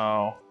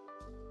 So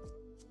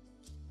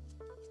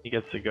he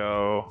gets to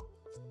go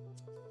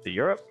to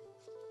Europe.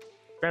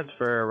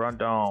 Transfer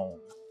Rondon.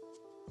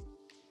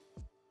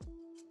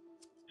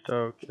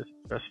 Stoke is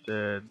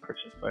interested.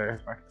 Purchase player.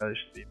 His market value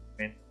should be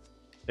between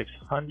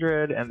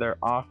 600, and they're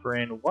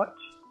offering what?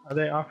 Are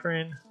they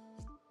offering?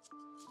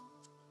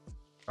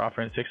 They're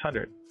offering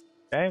 600.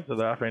 Okay, so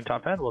they're offering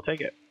top end. We'll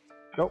take it.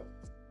 Go.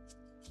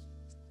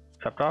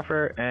 Accept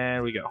offer,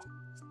 and we go.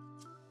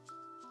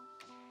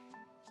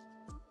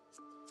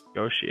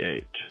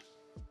 Negotiate.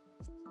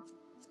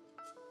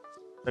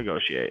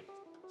 Negotiate.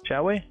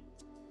 Shall we?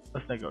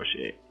 Let's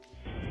negotiate.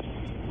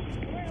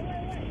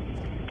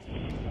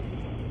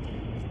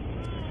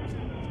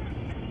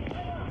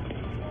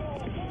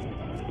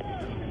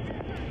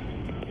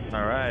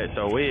 Alright,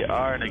 so we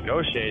are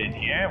negotiating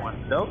here.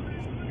 One Stoke.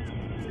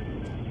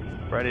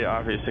 Ready to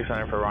offer you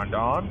 600 for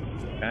Rondon.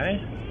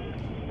 Okay.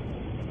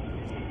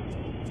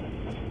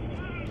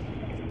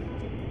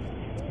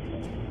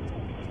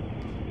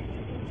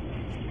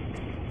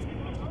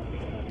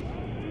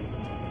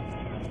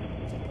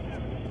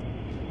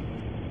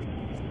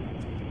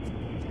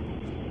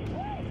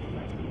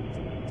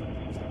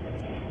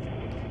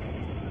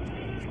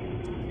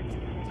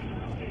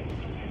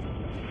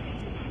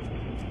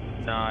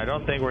 No, I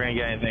don't think we're gonna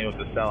get anything with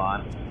the sell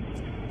on.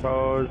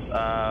 Pros,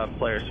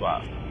 player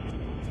swap.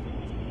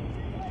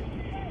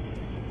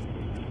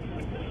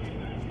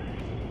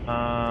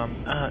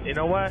 You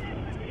know what?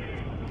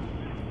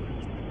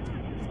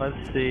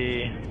 Let's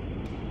see.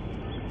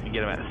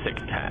 Get him at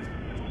 610.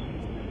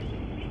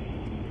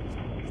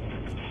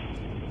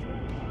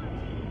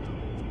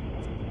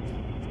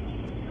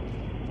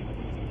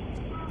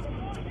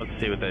 Let's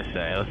see what they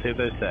say. Let's see what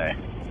they say.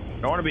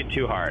 Don't want to be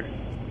too hard.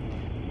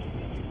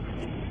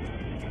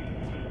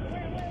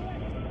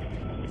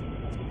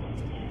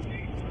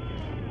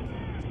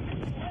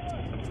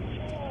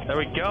 There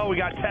we go. We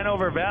got 10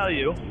 over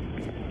value.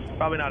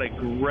 Probably not a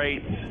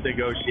great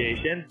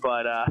negotiation,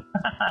 but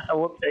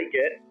we'll take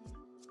it.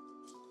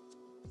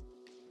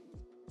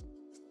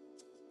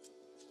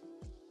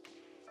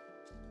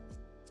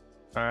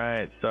 All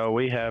right, so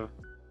we have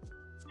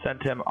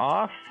sent him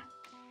off.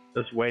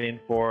 Just waiting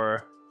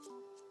for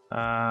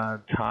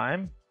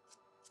time.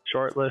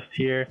 Short list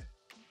here.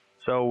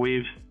 So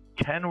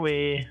can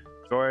we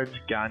George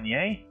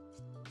Gagne?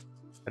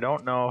 I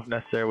don't know if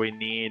necessarily we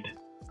need.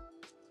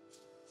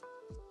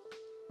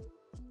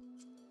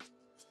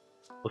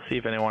 We'll see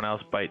if anyone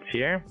else bites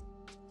here.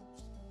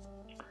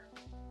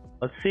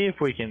 Let's see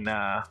if we can.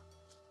 I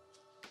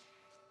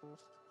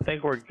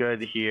think we're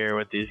good here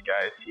with these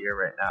guys here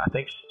right now. I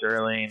think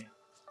Sterling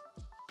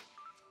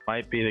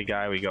might be the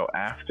guy we go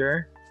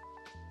after.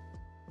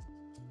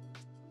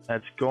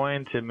 That's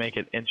going to make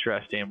it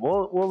interesting.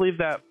 We'll leave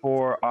that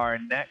for our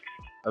next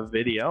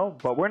video,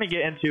 but we're gonna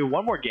get into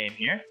one more game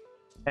here,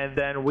 and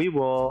then we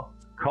will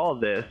call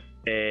this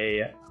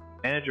a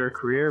manager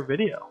career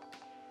video.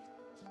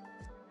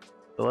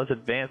 So let's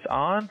advance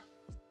on.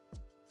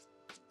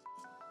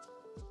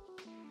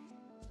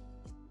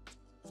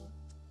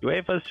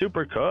 UEFA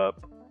Super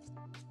Cup.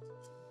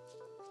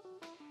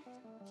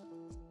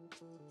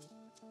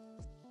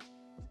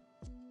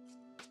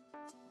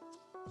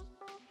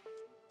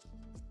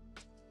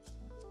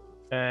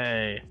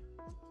 Hey.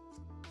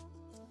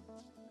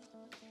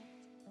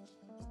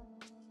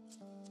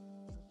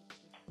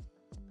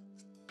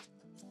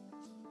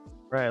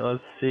 Right,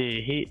 let's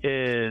see. He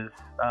is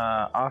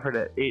offered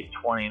at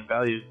 820 and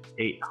values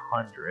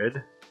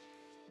 800.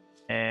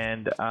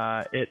 And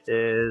it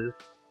is.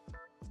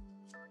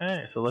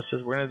 Okay, so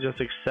we're gonna just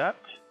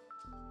accept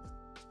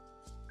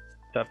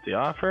the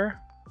offer.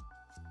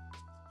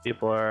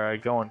 People are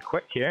going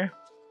quick here.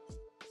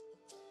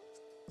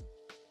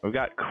 We've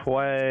got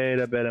quite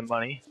a bit of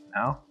money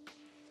now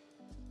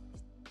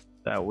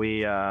that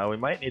we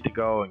might need to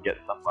go and get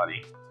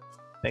somebody.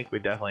 I think we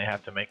definitely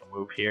have to make a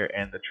move here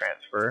and the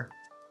transfer.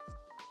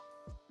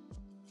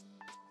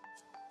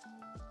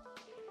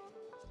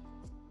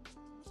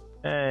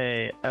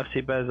 Hey,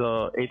 FC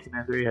Bezel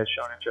 1893 has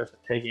shown interest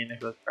in taking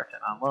Nicholas Breton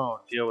on loan.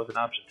 Deal with an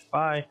option to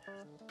buy.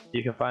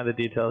 You can find the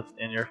details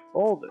in your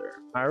folder.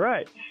 All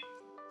right.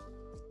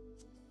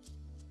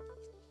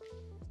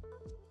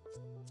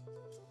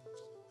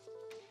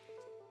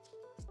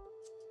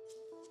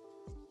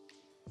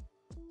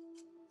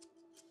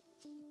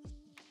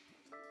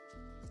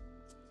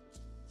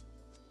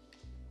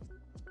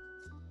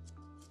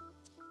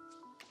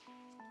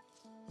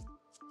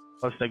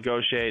 Let's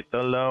negotiate the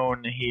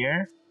loan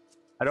here.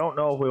 I don't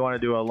know if we want to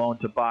do a loan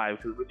to buy,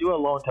 because if we do a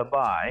loan to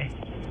buy,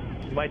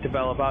 we might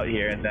develop out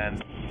here, and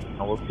then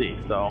we'll see.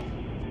 So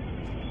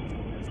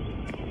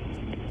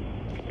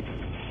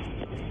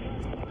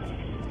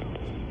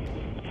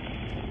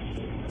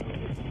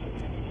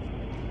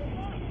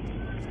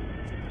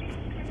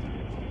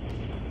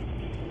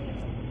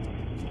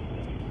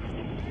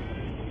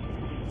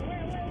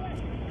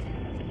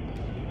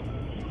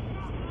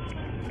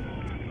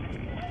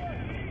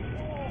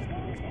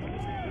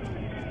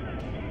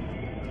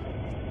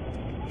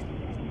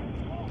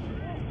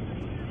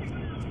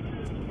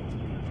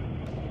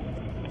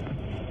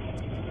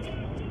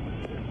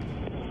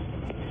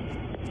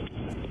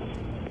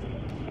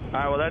all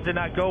right, well, that did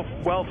not go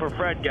well for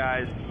Fred,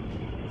 guys.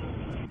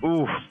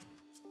 Oof.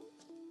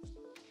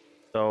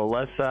 So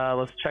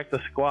let's check the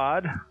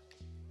squad.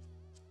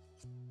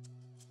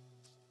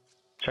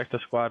 Check the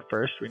squad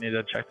first. We need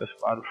to check the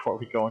squad before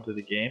we go into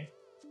the game.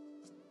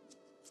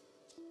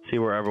 See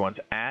where everyone's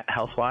at,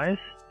 health-wise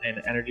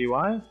and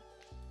energy-wise.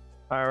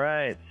 All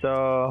right,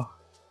 so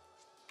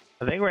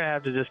I think we're gonna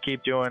have to just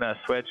keep doing a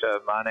switch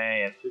of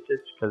Mane and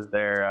Sucic because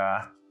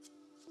their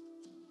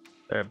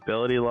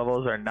ability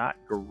levels are not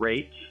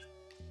great.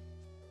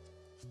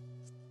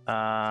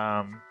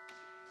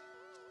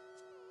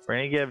 We're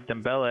gonna give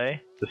Dembele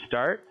the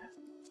start,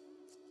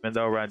 even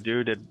though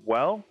Radu did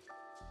well.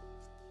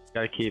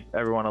 Gotta keep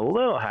everyone a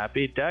little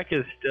happy. Deck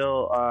is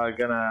still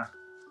gonna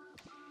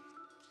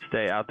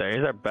stay out there.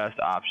 He's our best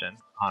option,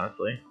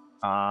 honestly.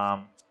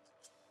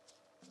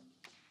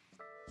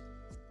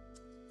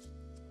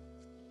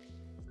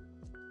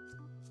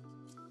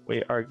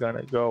 We are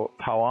gonna go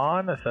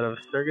Pawan instead of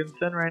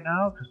Sergensen right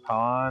now because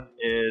Pawan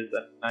is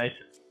a nice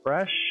and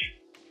fresh.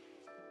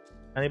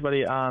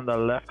 Anybody on the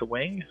left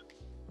wing?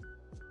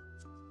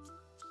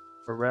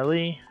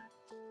 Borelli.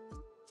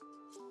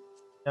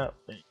 Yep,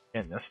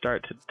 getting the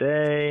start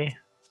today.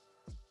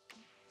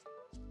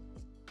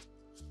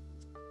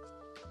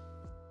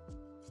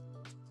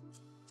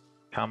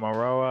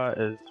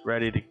 Kamaroa is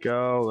ready to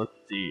go. Let's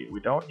see. We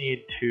don't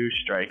need 2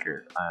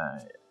 strikers, I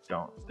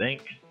don't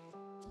think.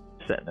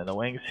 Sitting in the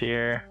wings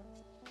here.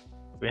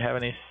 Do we have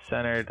any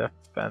center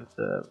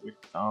defensive? We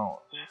don't.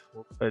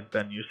 We'll put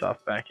Ben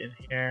Yusuf back in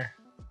here.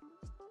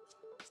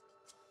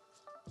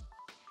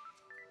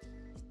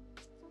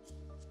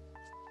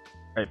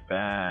 Right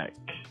back.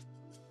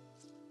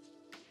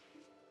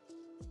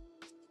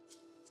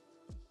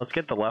 Let's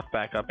get the left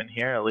back up in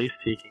here. At least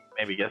he can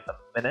maybe get some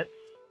minutes.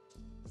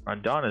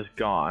 Rondon is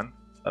gone.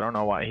 I don't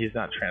know why he's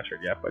not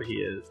transferred yet, but he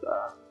is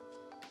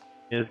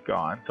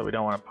gone. So we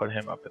don't want to put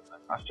him up in the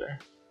roster.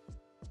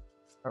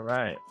 All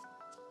right.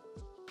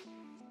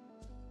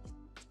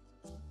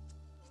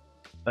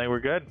 I think we're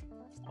good.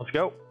 Let's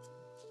go.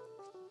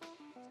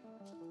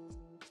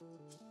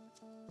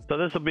 So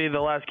this will be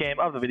the last game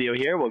of the video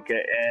here. We'll get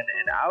in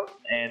and out.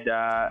 And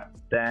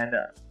then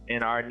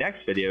in our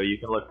next video, you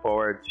can look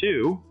forward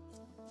to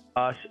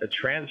us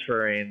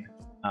transferring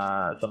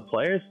some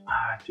players.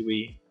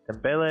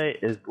 Dembele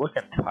is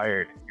looking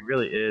tired. He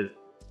really is.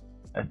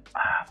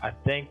 I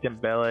think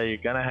Dembele,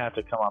 you're going to have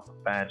to come off the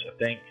bench.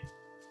 I think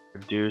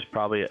Dude's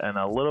probably in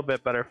a little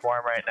bit better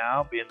form right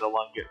now, being the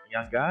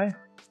young guy.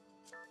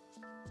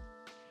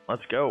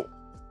 Let's go.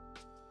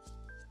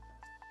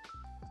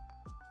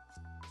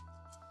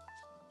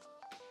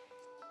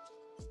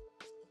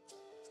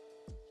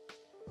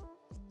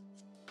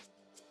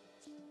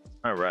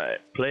 All right,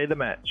 play the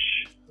match.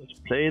 Let's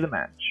play the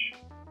match.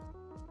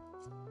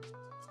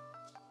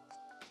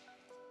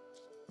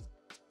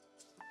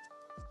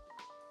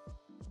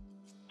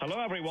 Hello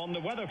everyone, the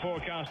weather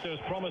forecasters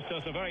promised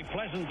us a very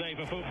pleasant day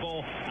for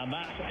football, and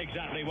that's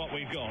exactly what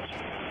we've got.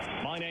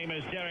 My name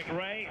is Derek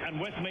Ray, and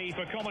with me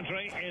for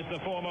commentary is the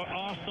former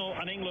Arsenal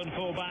and England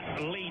fullback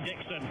Lee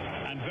Dixon.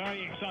 I'm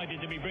very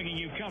excited to be bringing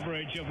you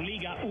coverage of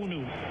Liga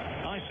Uno.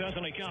 I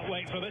certainly can't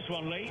wait for this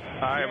one, Lee.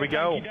 All right, here we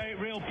go. Thank you, Derek.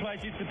 Real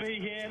pleasure to be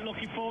here.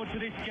 Looking forward to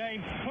this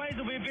game. Players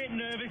will be a bit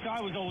nervous.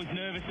 I was always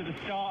nervous at the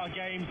start of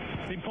games.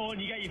 It's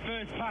important you get your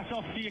first pass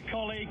off to your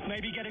colleague,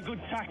 maybe get a good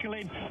tackle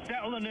in,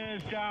 settle the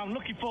nerves down.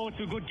 Looking forward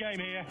to a good game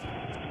here.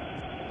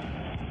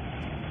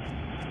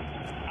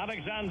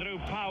 Alexandru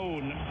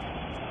Paun.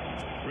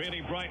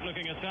 Really bright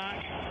looking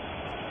attack.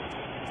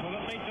 Will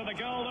it lead to the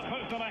goal that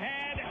puts them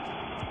ahead?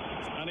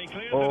 And he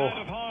clears it out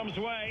of harm's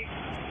way.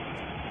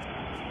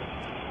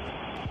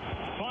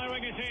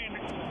 Firing it in.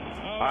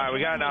 All right, we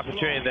got an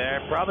opportunity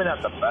there. Probably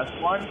not the best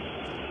one,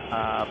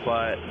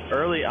 but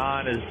early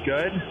on is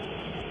good.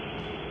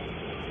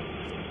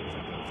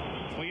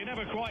 Well, you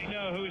never quite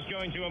know who's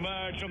going to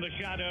emerge from the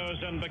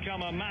shadows and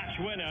become a match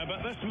winner,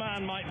 but this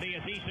man might be a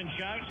decent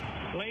shout.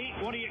 Lee,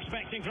 what are you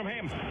expecting from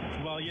him?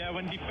 Well, yeah,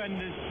 when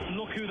defenders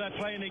look who they're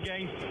playing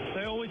against,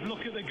 they always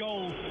look at the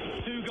goals.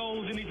 2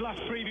 goals in his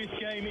last previous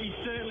game. He's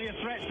certainly a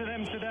threat to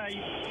them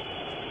today.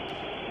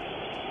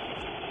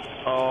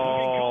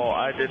 Oh,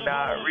 I did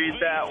not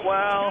read that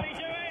well.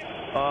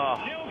 Oh,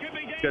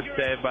 good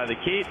save by the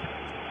keep.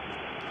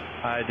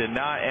 I did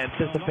not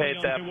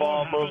anticipate that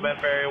ball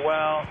movement very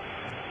well.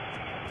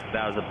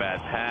 That was a bad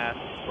pass,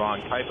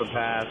 wrong type of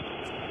pass.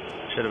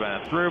 Should have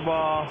been a through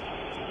ball.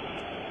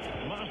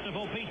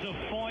 Masterful piece of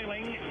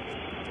foiling.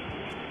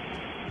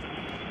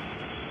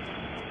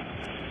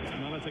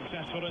 Not a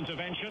successful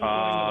intervention.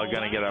 Oh,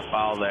 gonna get a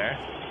foul there.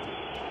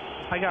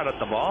 I got at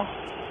the ball.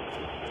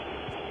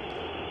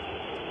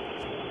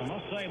 I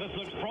must say this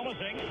looks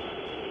promising.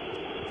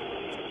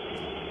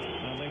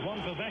 And they've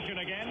won possession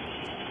again.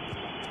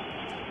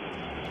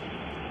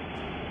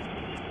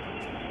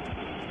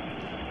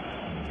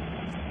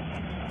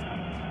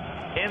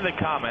 In the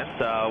comments,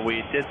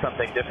 we did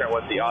something different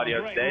with the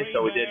audio today,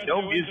 so we did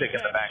no music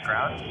in the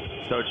background.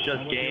 So it's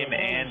just game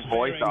and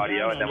voice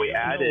audio, and then we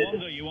added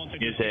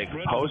music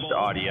post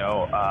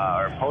audio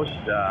or post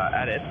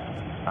edit.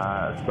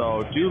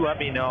 So do let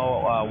me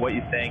know what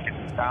you think.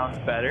 It sounds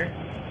better.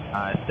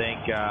 I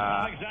think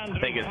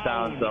it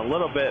sounds a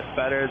little bit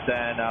better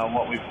than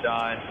what we've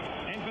done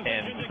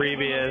in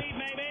previous.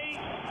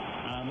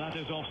 And that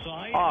is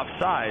offside.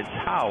 Offsides?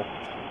 How?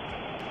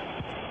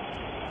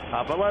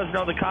 But let us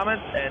know in the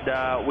comments,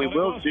 and we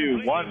will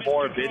do one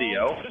more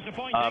video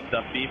of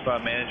the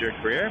FIFA manager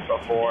career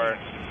before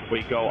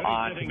we go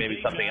on to maybe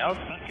something else.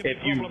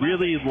 If you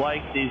really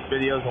like these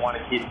videos and want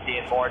to keep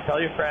seeing more, tell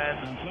your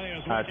friends,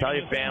 tell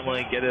your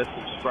family, get us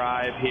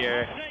subscribe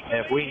here.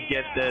 And if we can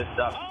get this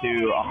up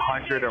to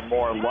 100 or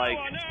more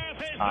likes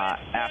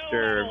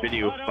after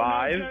video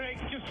 5,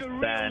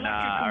 then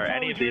or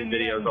any of these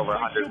videos over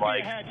 100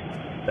 likes,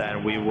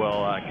 then we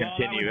will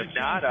continue. If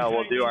not,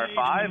 we'll do our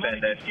 5,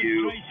 and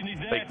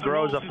if it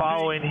grows a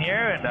following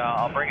here, and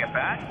I'll bring it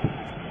back.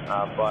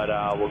 But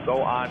we'll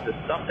go on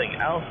to something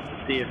else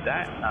to see if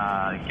that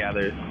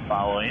gathers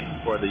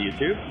following for the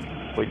YouTube.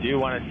 We do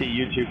want to see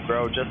YouTube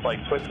grow just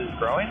like Twitch is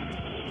growing,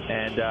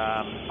 and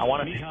I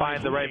want to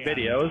find the right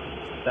videos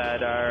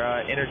that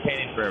are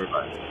entertaining for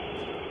everybody.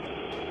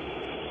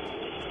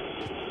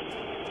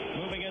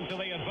 Moving into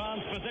the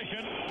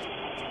position.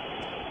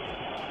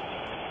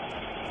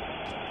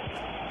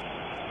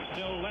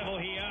 Still level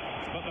here,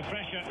 but the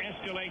pressure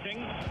escalating.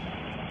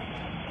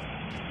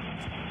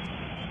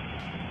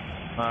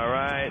 All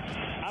right.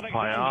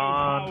 Play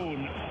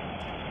on.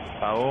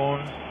 Paun.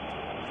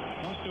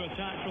 Wants to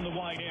attack from the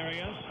wide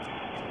areas.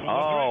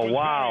 Oh,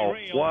 wow.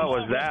 What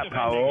was that,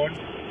 Paun?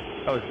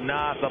 That was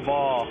not the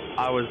ball.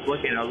 I was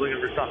looking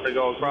for something to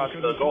go across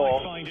the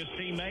goal. Find his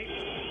teammate.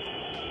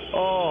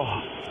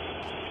 Oh.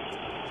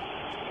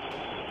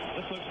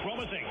 This looks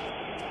promising.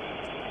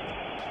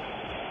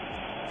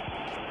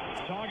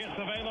 Targets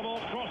available.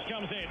 Cross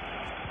comes in.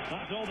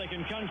 That's all they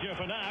can conjure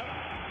for now.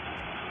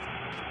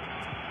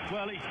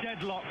 Well, it's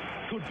deadlock.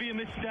 Could be a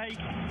mistake.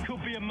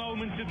 Could be a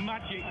moment of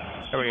magic.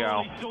 There we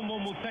go. Surely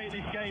someone will take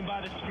this game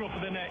by the scruff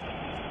of the neck.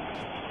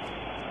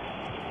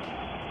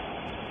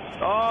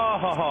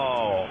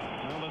 Oh.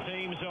 Well, the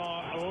teams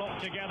are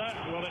locked together.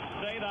 Will it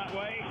stay that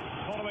way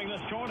following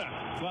this corner?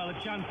 Well, a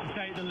chance to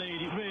take the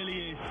lead. It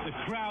really is. The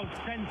crowd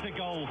sense a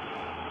goal.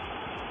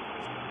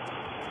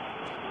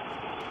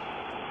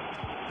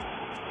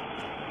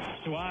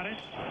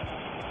 Suarez.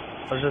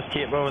 Let's just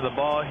keep moving the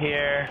ball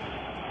here.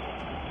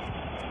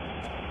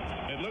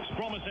 It looks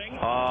promising.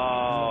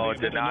 Oh,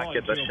 did not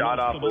get the shot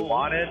off we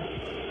wanted.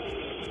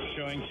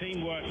 Showing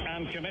teamwork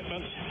and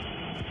commitment.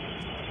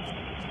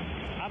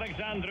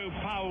 Alexandru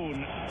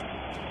Paun.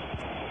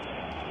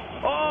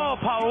 Oh,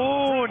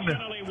 Paun!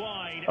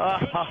 Wide.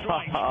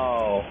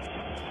 Oh,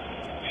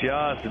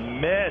 just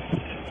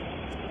missed.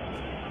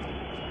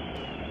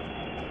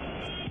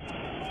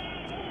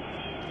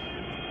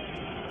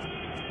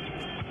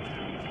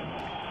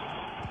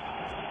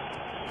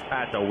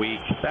 That's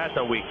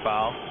a weak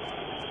foul.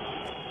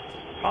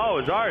 Oh,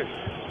 it was ours.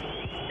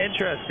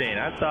 Interesting.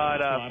 I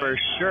thought for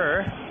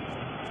sure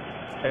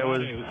it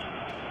was.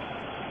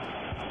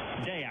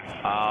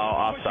 Oh,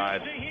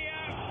 offside.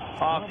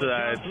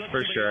 Offside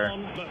for sure.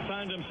 But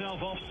found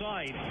himself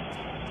offside.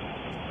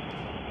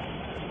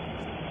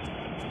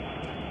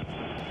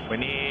 We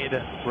need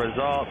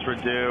results. We're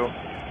due.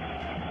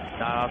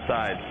 Not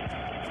offside.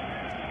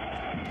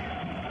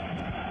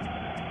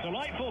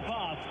 Delightful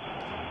pass.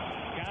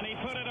 Can he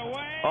put it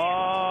away?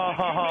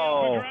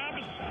 Oh,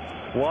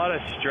 what a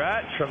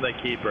stretch from the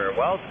keeper.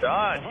 Well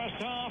done.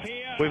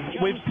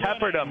 We've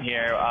peppered him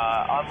here,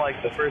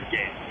 unlike the first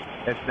game.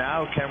 It's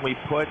now, can we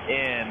put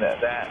in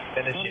that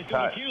finishing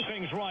touch? A few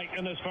things right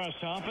in this first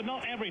half, but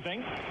not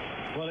everything.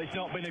 Well, it's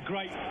not been a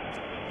great.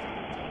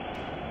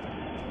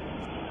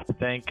 I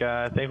think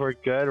we're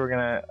good. We're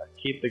gonna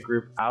keep the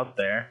group out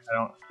there. I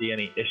don't see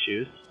any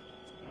issues.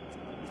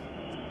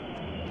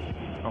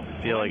 I don't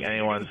feel like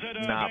anyone's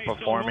not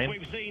performing. What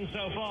we've seen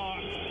so far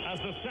as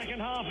the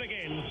second half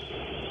begins.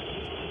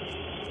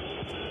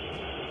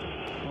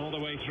 All the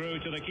way through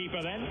to the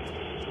keeper then.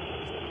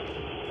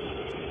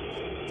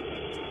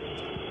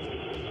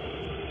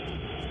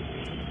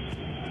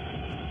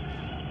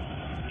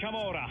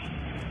 Camora.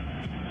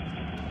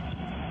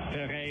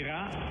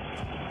 Pereira.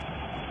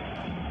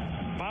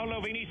 Paulo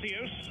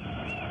Vinicius.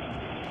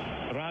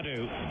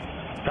 Radu.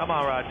 Come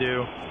on,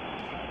 Radu.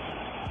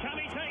 Can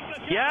he take the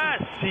chance?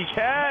 Yes, he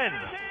can.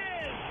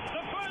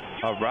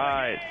 All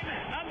right.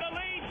 And the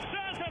lead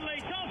certainly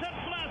doesn't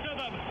flatter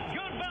them.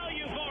 Good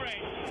value for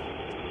it.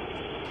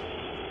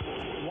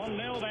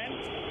 1-0 then.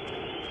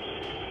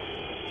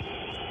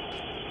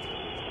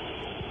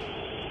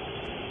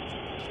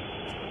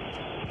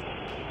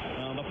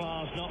 Well, the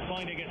pass not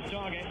finding its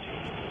target.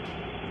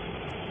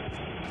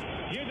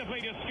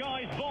 Beautifully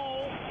disguised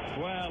ball.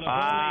 Well,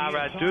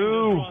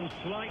 Radu.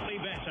 Slightly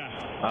better.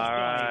 All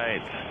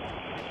right.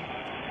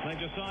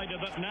 They've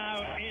decided that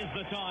now is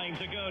the time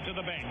to go to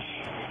the bench.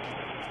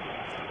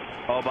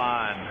 Hold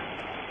on.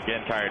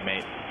 Getting tired,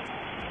 mate.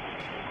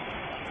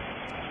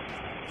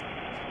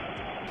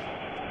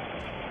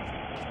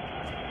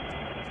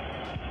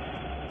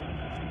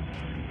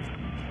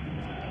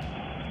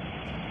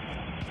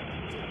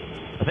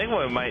 I think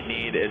what we might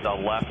need is a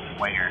left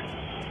winger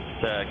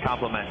to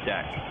complement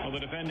Jack. Well, the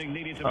defending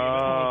needed to be a bit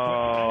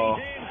more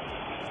quick, and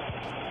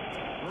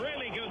he did.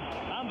 Really good.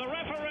 And the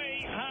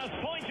referee has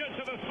pointed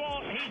to the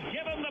spot. He's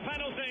given the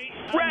penalty.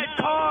 Red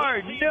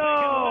card!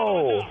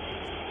 No!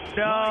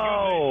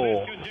 No!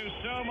 This could do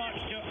so much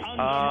to Oh,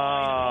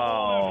 undermine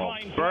all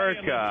their fine play in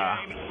Burka.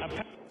 this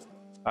game.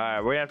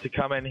 Alright, we have to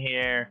come in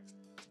here,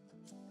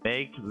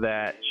 make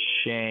that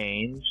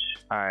change.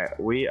 Alright,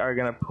 we are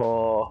going to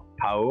pull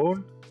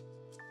Paun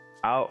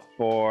out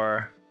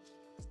for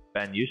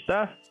Ben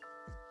Youssef.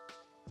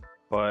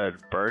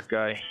 Put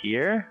Burka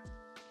here.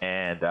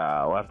 And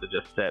we'll have to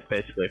just set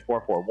basically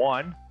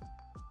 4-4-1.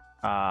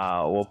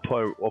 We'll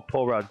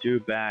pull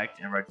Radu back,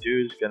 and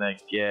Radu's gonna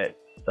get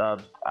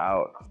subs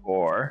out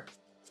for.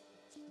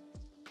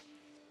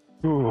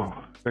 Ooh,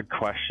 good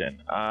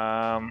question.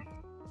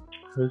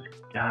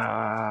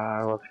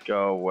 Let's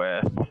go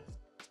with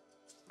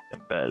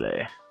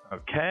Dembele.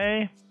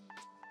 Okay.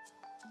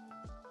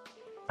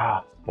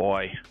 Oh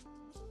boy.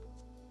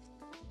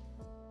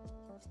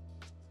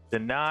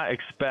 Did not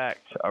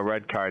expect a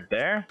red card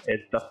there.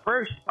 It's the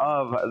first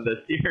of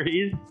the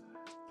series.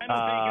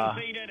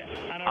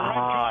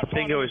 I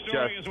think it was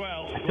just,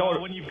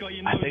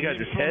 I think I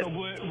just hit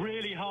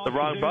the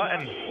wrong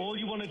button. All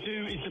you want to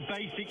do is the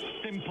basic,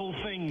 simple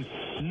things,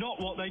 not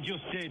what they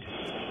just did.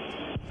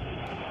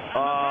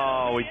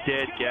 Oh, we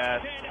did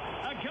guess.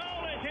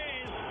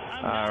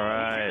 All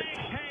right.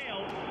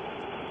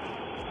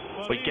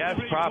 We guessed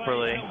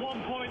properly. At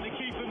one point, the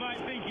keeper might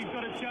think he's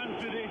got a chance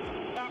with this.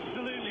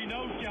 Absolutely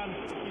no chance.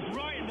 He's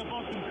right in the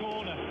bottom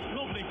corner.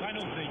 Lovely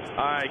penalty.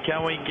 All right,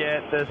 can we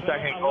get the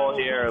second goal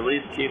here, or at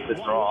least keep the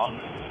draw?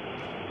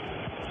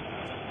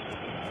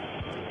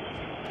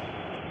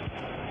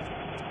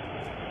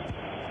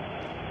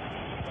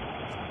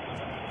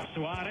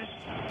 Suarez.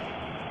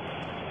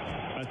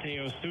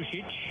 Mateo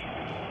Stušić.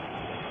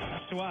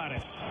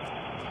 Suarez.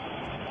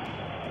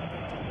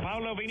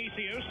 Paulo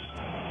Vinicius.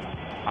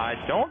 I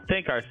don't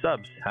think our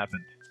subs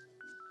happened.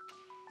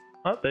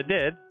 Oh, they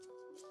did.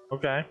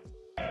 Okay.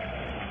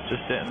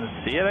 Just didn't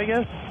see it, I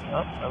guess.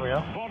 Oh, there we go.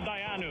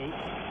 Bordaianu.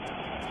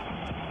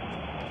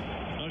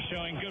 Not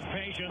showing good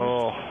patience.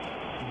 Oh.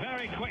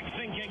 Very quick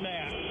thinking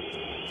there.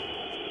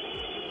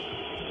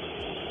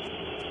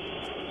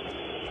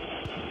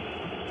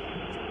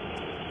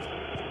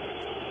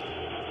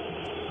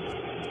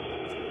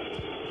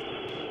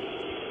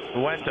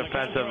 Went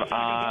defensive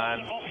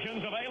on.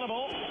 Options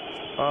available.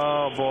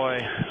 Oh boy.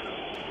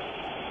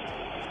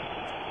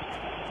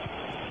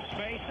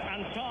 Space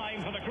and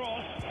time for the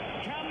cross.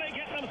 Can they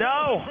get them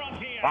No. to the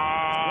front here?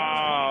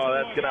 Oh,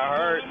 that's gonna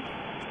hurt. In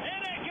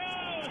it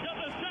goes at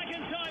the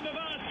second time of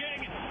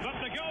asking, but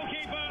the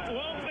goalkeeper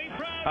won't be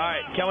proud. All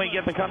right, can we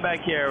get the comeback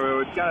here?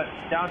 We've got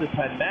it down to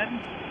 10 men.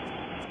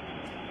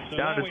 So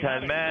Down to we 10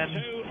 have it, men.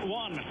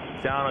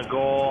 2-1. Down a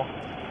goal.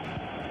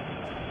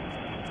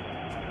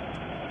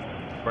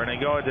 We're gonna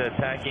go into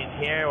attacking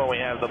here when we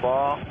have the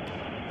ball.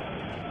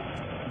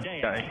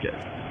 Gotta get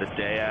the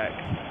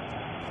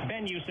Dayak.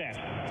 Ben Youssef.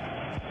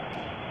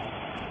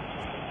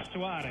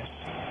 Suarez.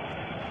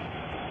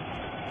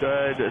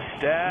 Good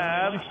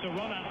stab. Likes to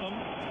run at them.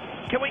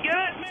 Can we get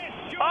it? Miss,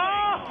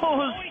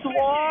 Oh,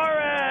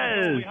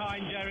 Suarez!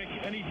 Behind Derek,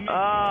 and he's missed.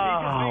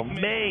 Oh, He's a big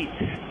miss.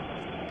 mate.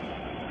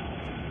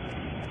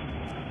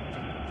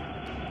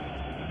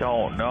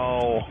 Don't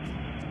know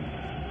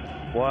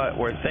what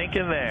we're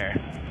thinking there.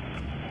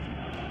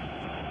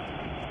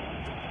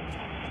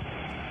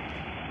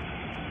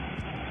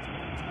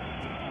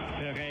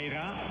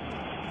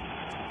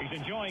 Pereira. He's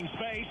enjoying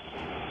space.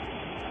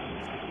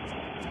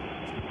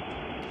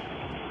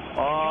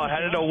 Oh,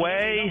 headed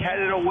away,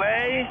 headed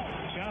away.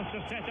 Chance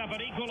to set up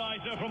an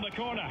equalizer from the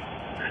corner.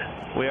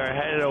 We are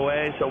headed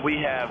away, so we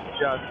have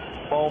just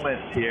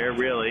moments here,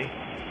 really,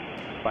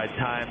 by the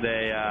time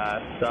they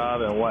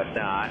sub and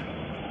whatnot.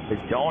 They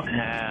don't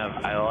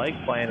have, I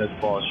like playing this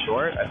ball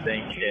short. I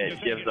think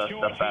it gives us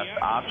the best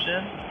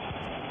option.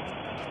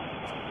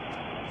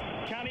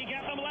 Can he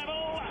get them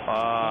level? No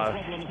Uh,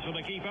 problems for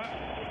the keeper.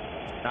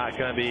 not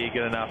going to be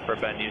good enough for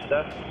Ben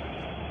Youssef.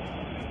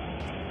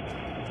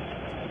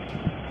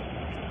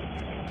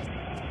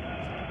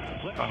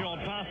 Slipshod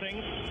passing.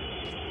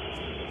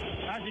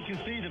 As you can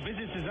see, the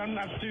visitors haven't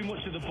had too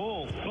much of the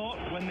ball,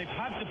 but when they've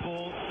had the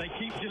ball, they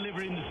keep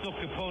delivering the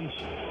sucker punch.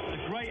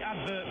 A great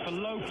advert for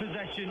low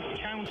possession,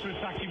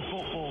 counter-attacking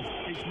football.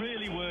 It's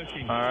really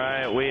working. All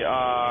right, we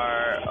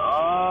are,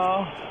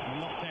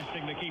 Not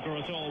testing the keeper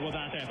at all with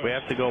that effort. we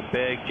have to go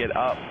big, get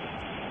up.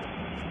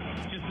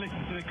 Just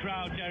listen to the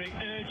crowd, Derek,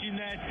 urging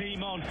their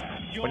team on.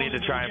 We need to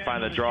try and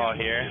find the draw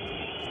here.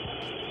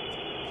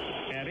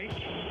 Eric.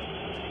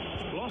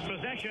 Lost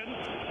possession.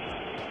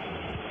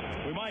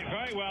 We might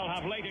very well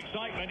have late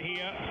excitement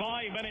here.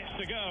 5 minutes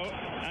to go,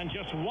 and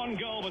just one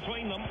goal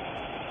between them.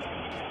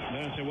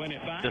 There to win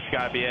it back. This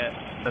got to be it.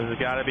 This has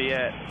got to be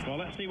it. Well,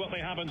 let's see what they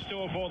have in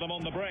store for them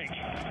on the break.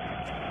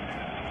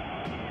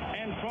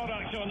 End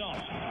product or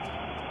not.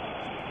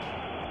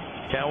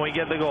 Can we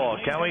get the goal?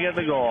 Can we get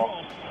the goal?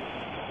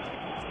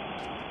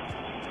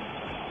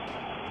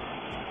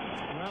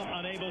 Well,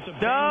 unable to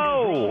bend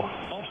No! his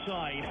run.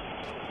 Offside.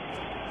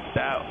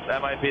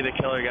 That might be the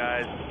killer,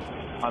 guys.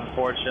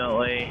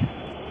 Unfortunately.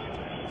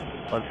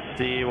 Let's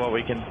see what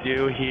we can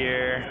do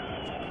here.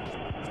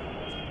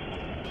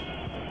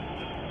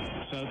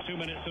 So 2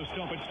 minutes of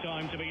stoppage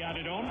time to be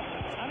added on.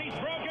 And he's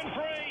broken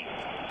free.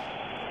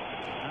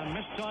 And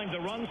mistimed the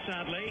run,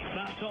 sadly.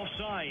 That's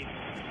offside.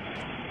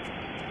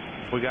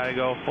 We got to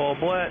go full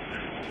blitz.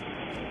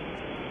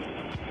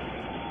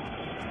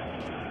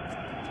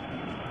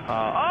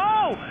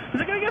 Oh!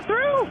 Is it going to get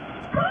through?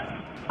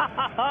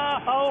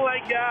 Oh my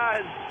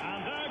God.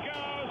 And there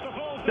goes the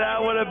full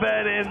That would have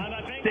been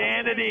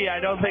insanity. I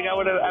don't think I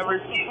would have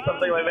ever seen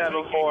something like that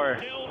before.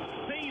 Still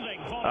seething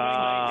following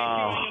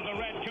Oh, the issuing of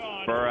the red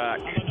card. Barack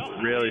And the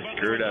knock really from the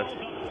screwed us.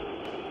 result.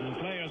 And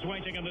players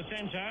waiting in the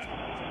centre.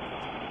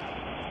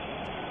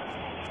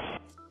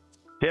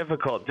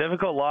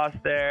 Difficult loss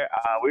there.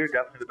 We were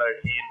definitely the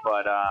better team,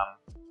 but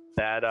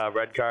that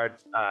red card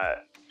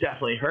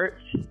definitely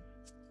hurts.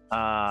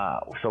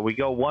 So we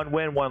go 1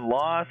 win, 1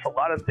 loss. A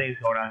lot of things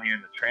going on here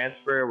in the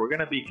transfer. We're going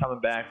to be coming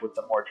back with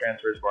some more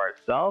transfers for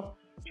ourselves.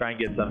 try and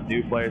get some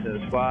new players in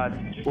the squad.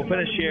 We'll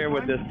finish here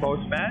with this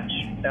post-match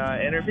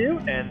interview,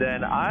 and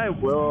then I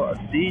will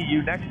see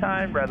you next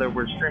time, whether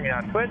we're streaming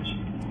on Twitch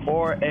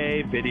or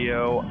a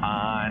video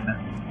on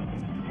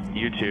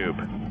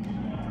YouTube.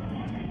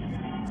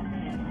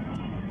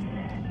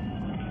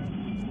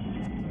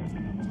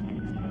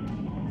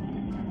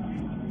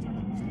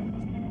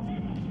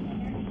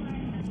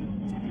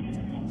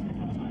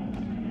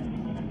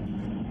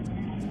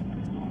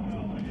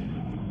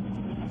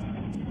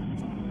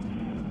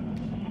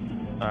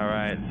 All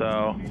right,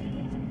 so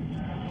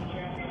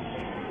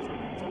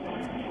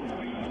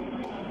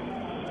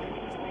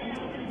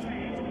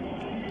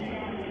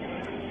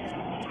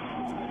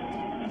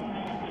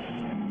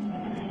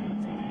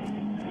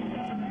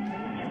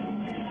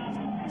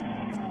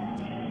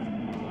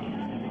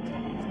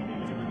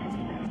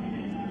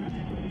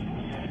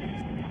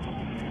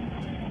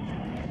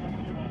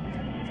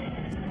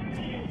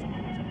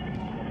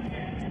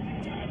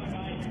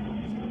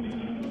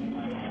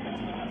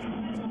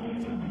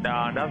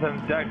no, nothing.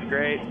 Deck's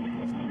great.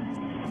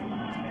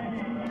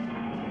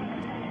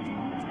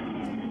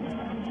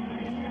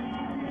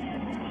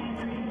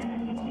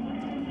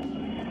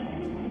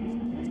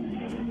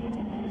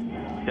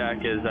 Deck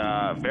is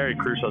very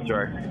crucial to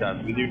our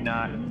success.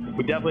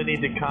 We definitely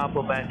need to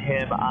compliment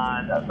him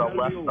on the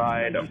left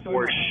side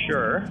for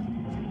sure.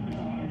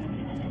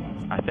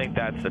 I think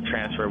that's the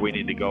transfer we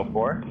need to go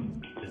for,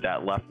 is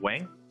that left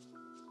wing.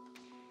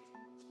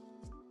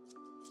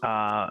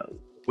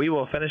 We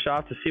will finish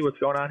off to see what's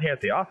going on here at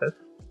the office.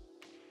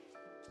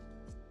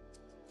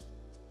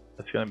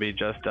 It's going to be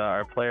just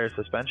our player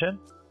suspension.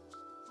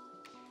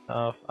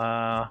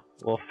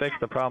 We'll fix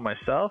the problem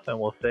myself and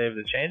we'll save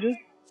the changes.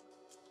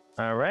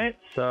 All right,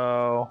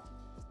 so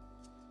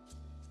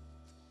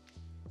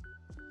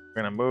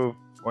we're gonna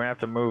have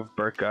to move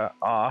Burka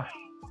off.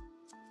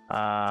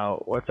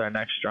 What's our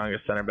next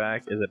strongest center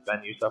back? Is it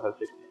Ben Yusuf at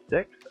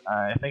 66?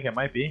 I think it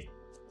might be.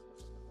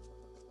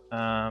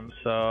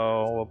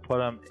 So we'll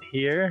put him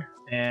here,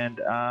 and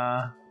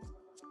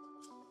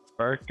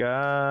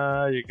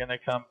Burka, you're gonna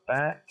come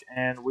back,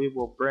 and we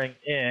will bring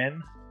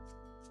in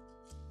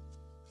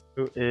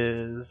who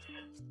is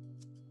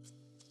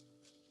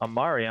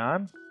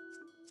Amarian.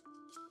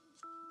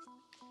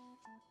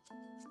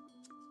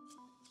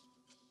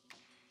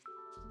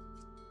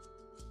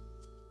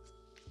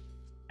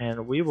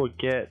 And we will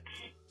get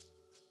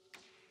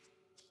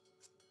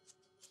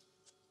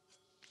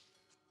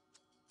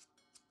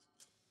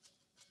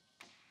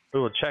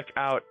check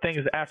out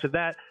things after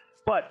that.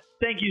 But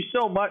thank you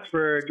so much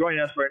for joining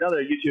us for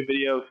another YouTube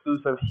video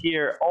exclusive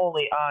here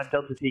only on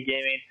Delta T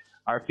Gaming,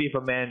 our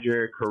FIFA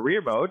Manager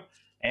career mode.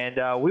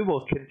 And we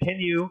will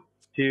continue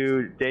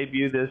to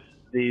debut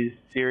these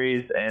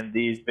series and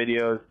these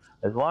videos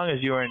as long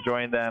as you are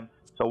enjoying them.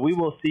 So we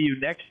will see you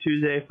next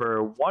Tuesday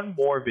for one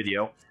more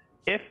video.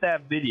 If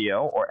that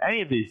video or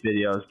any of these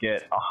videos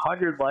get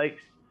 100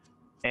 likes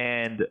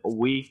and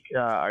we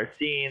are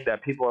seeing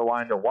that people are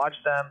wanting to watch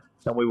them,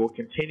 then we will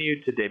continue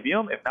to debut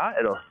them. If not,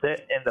 it'll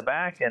sit in the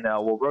back, and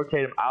we'll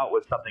rotate them out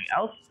with something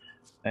else,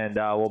 and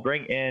we'll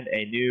bring in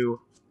a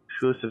new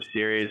exclusive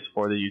series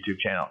for the YouTube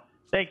channel.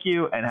 Thank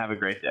you, and have a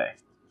great day.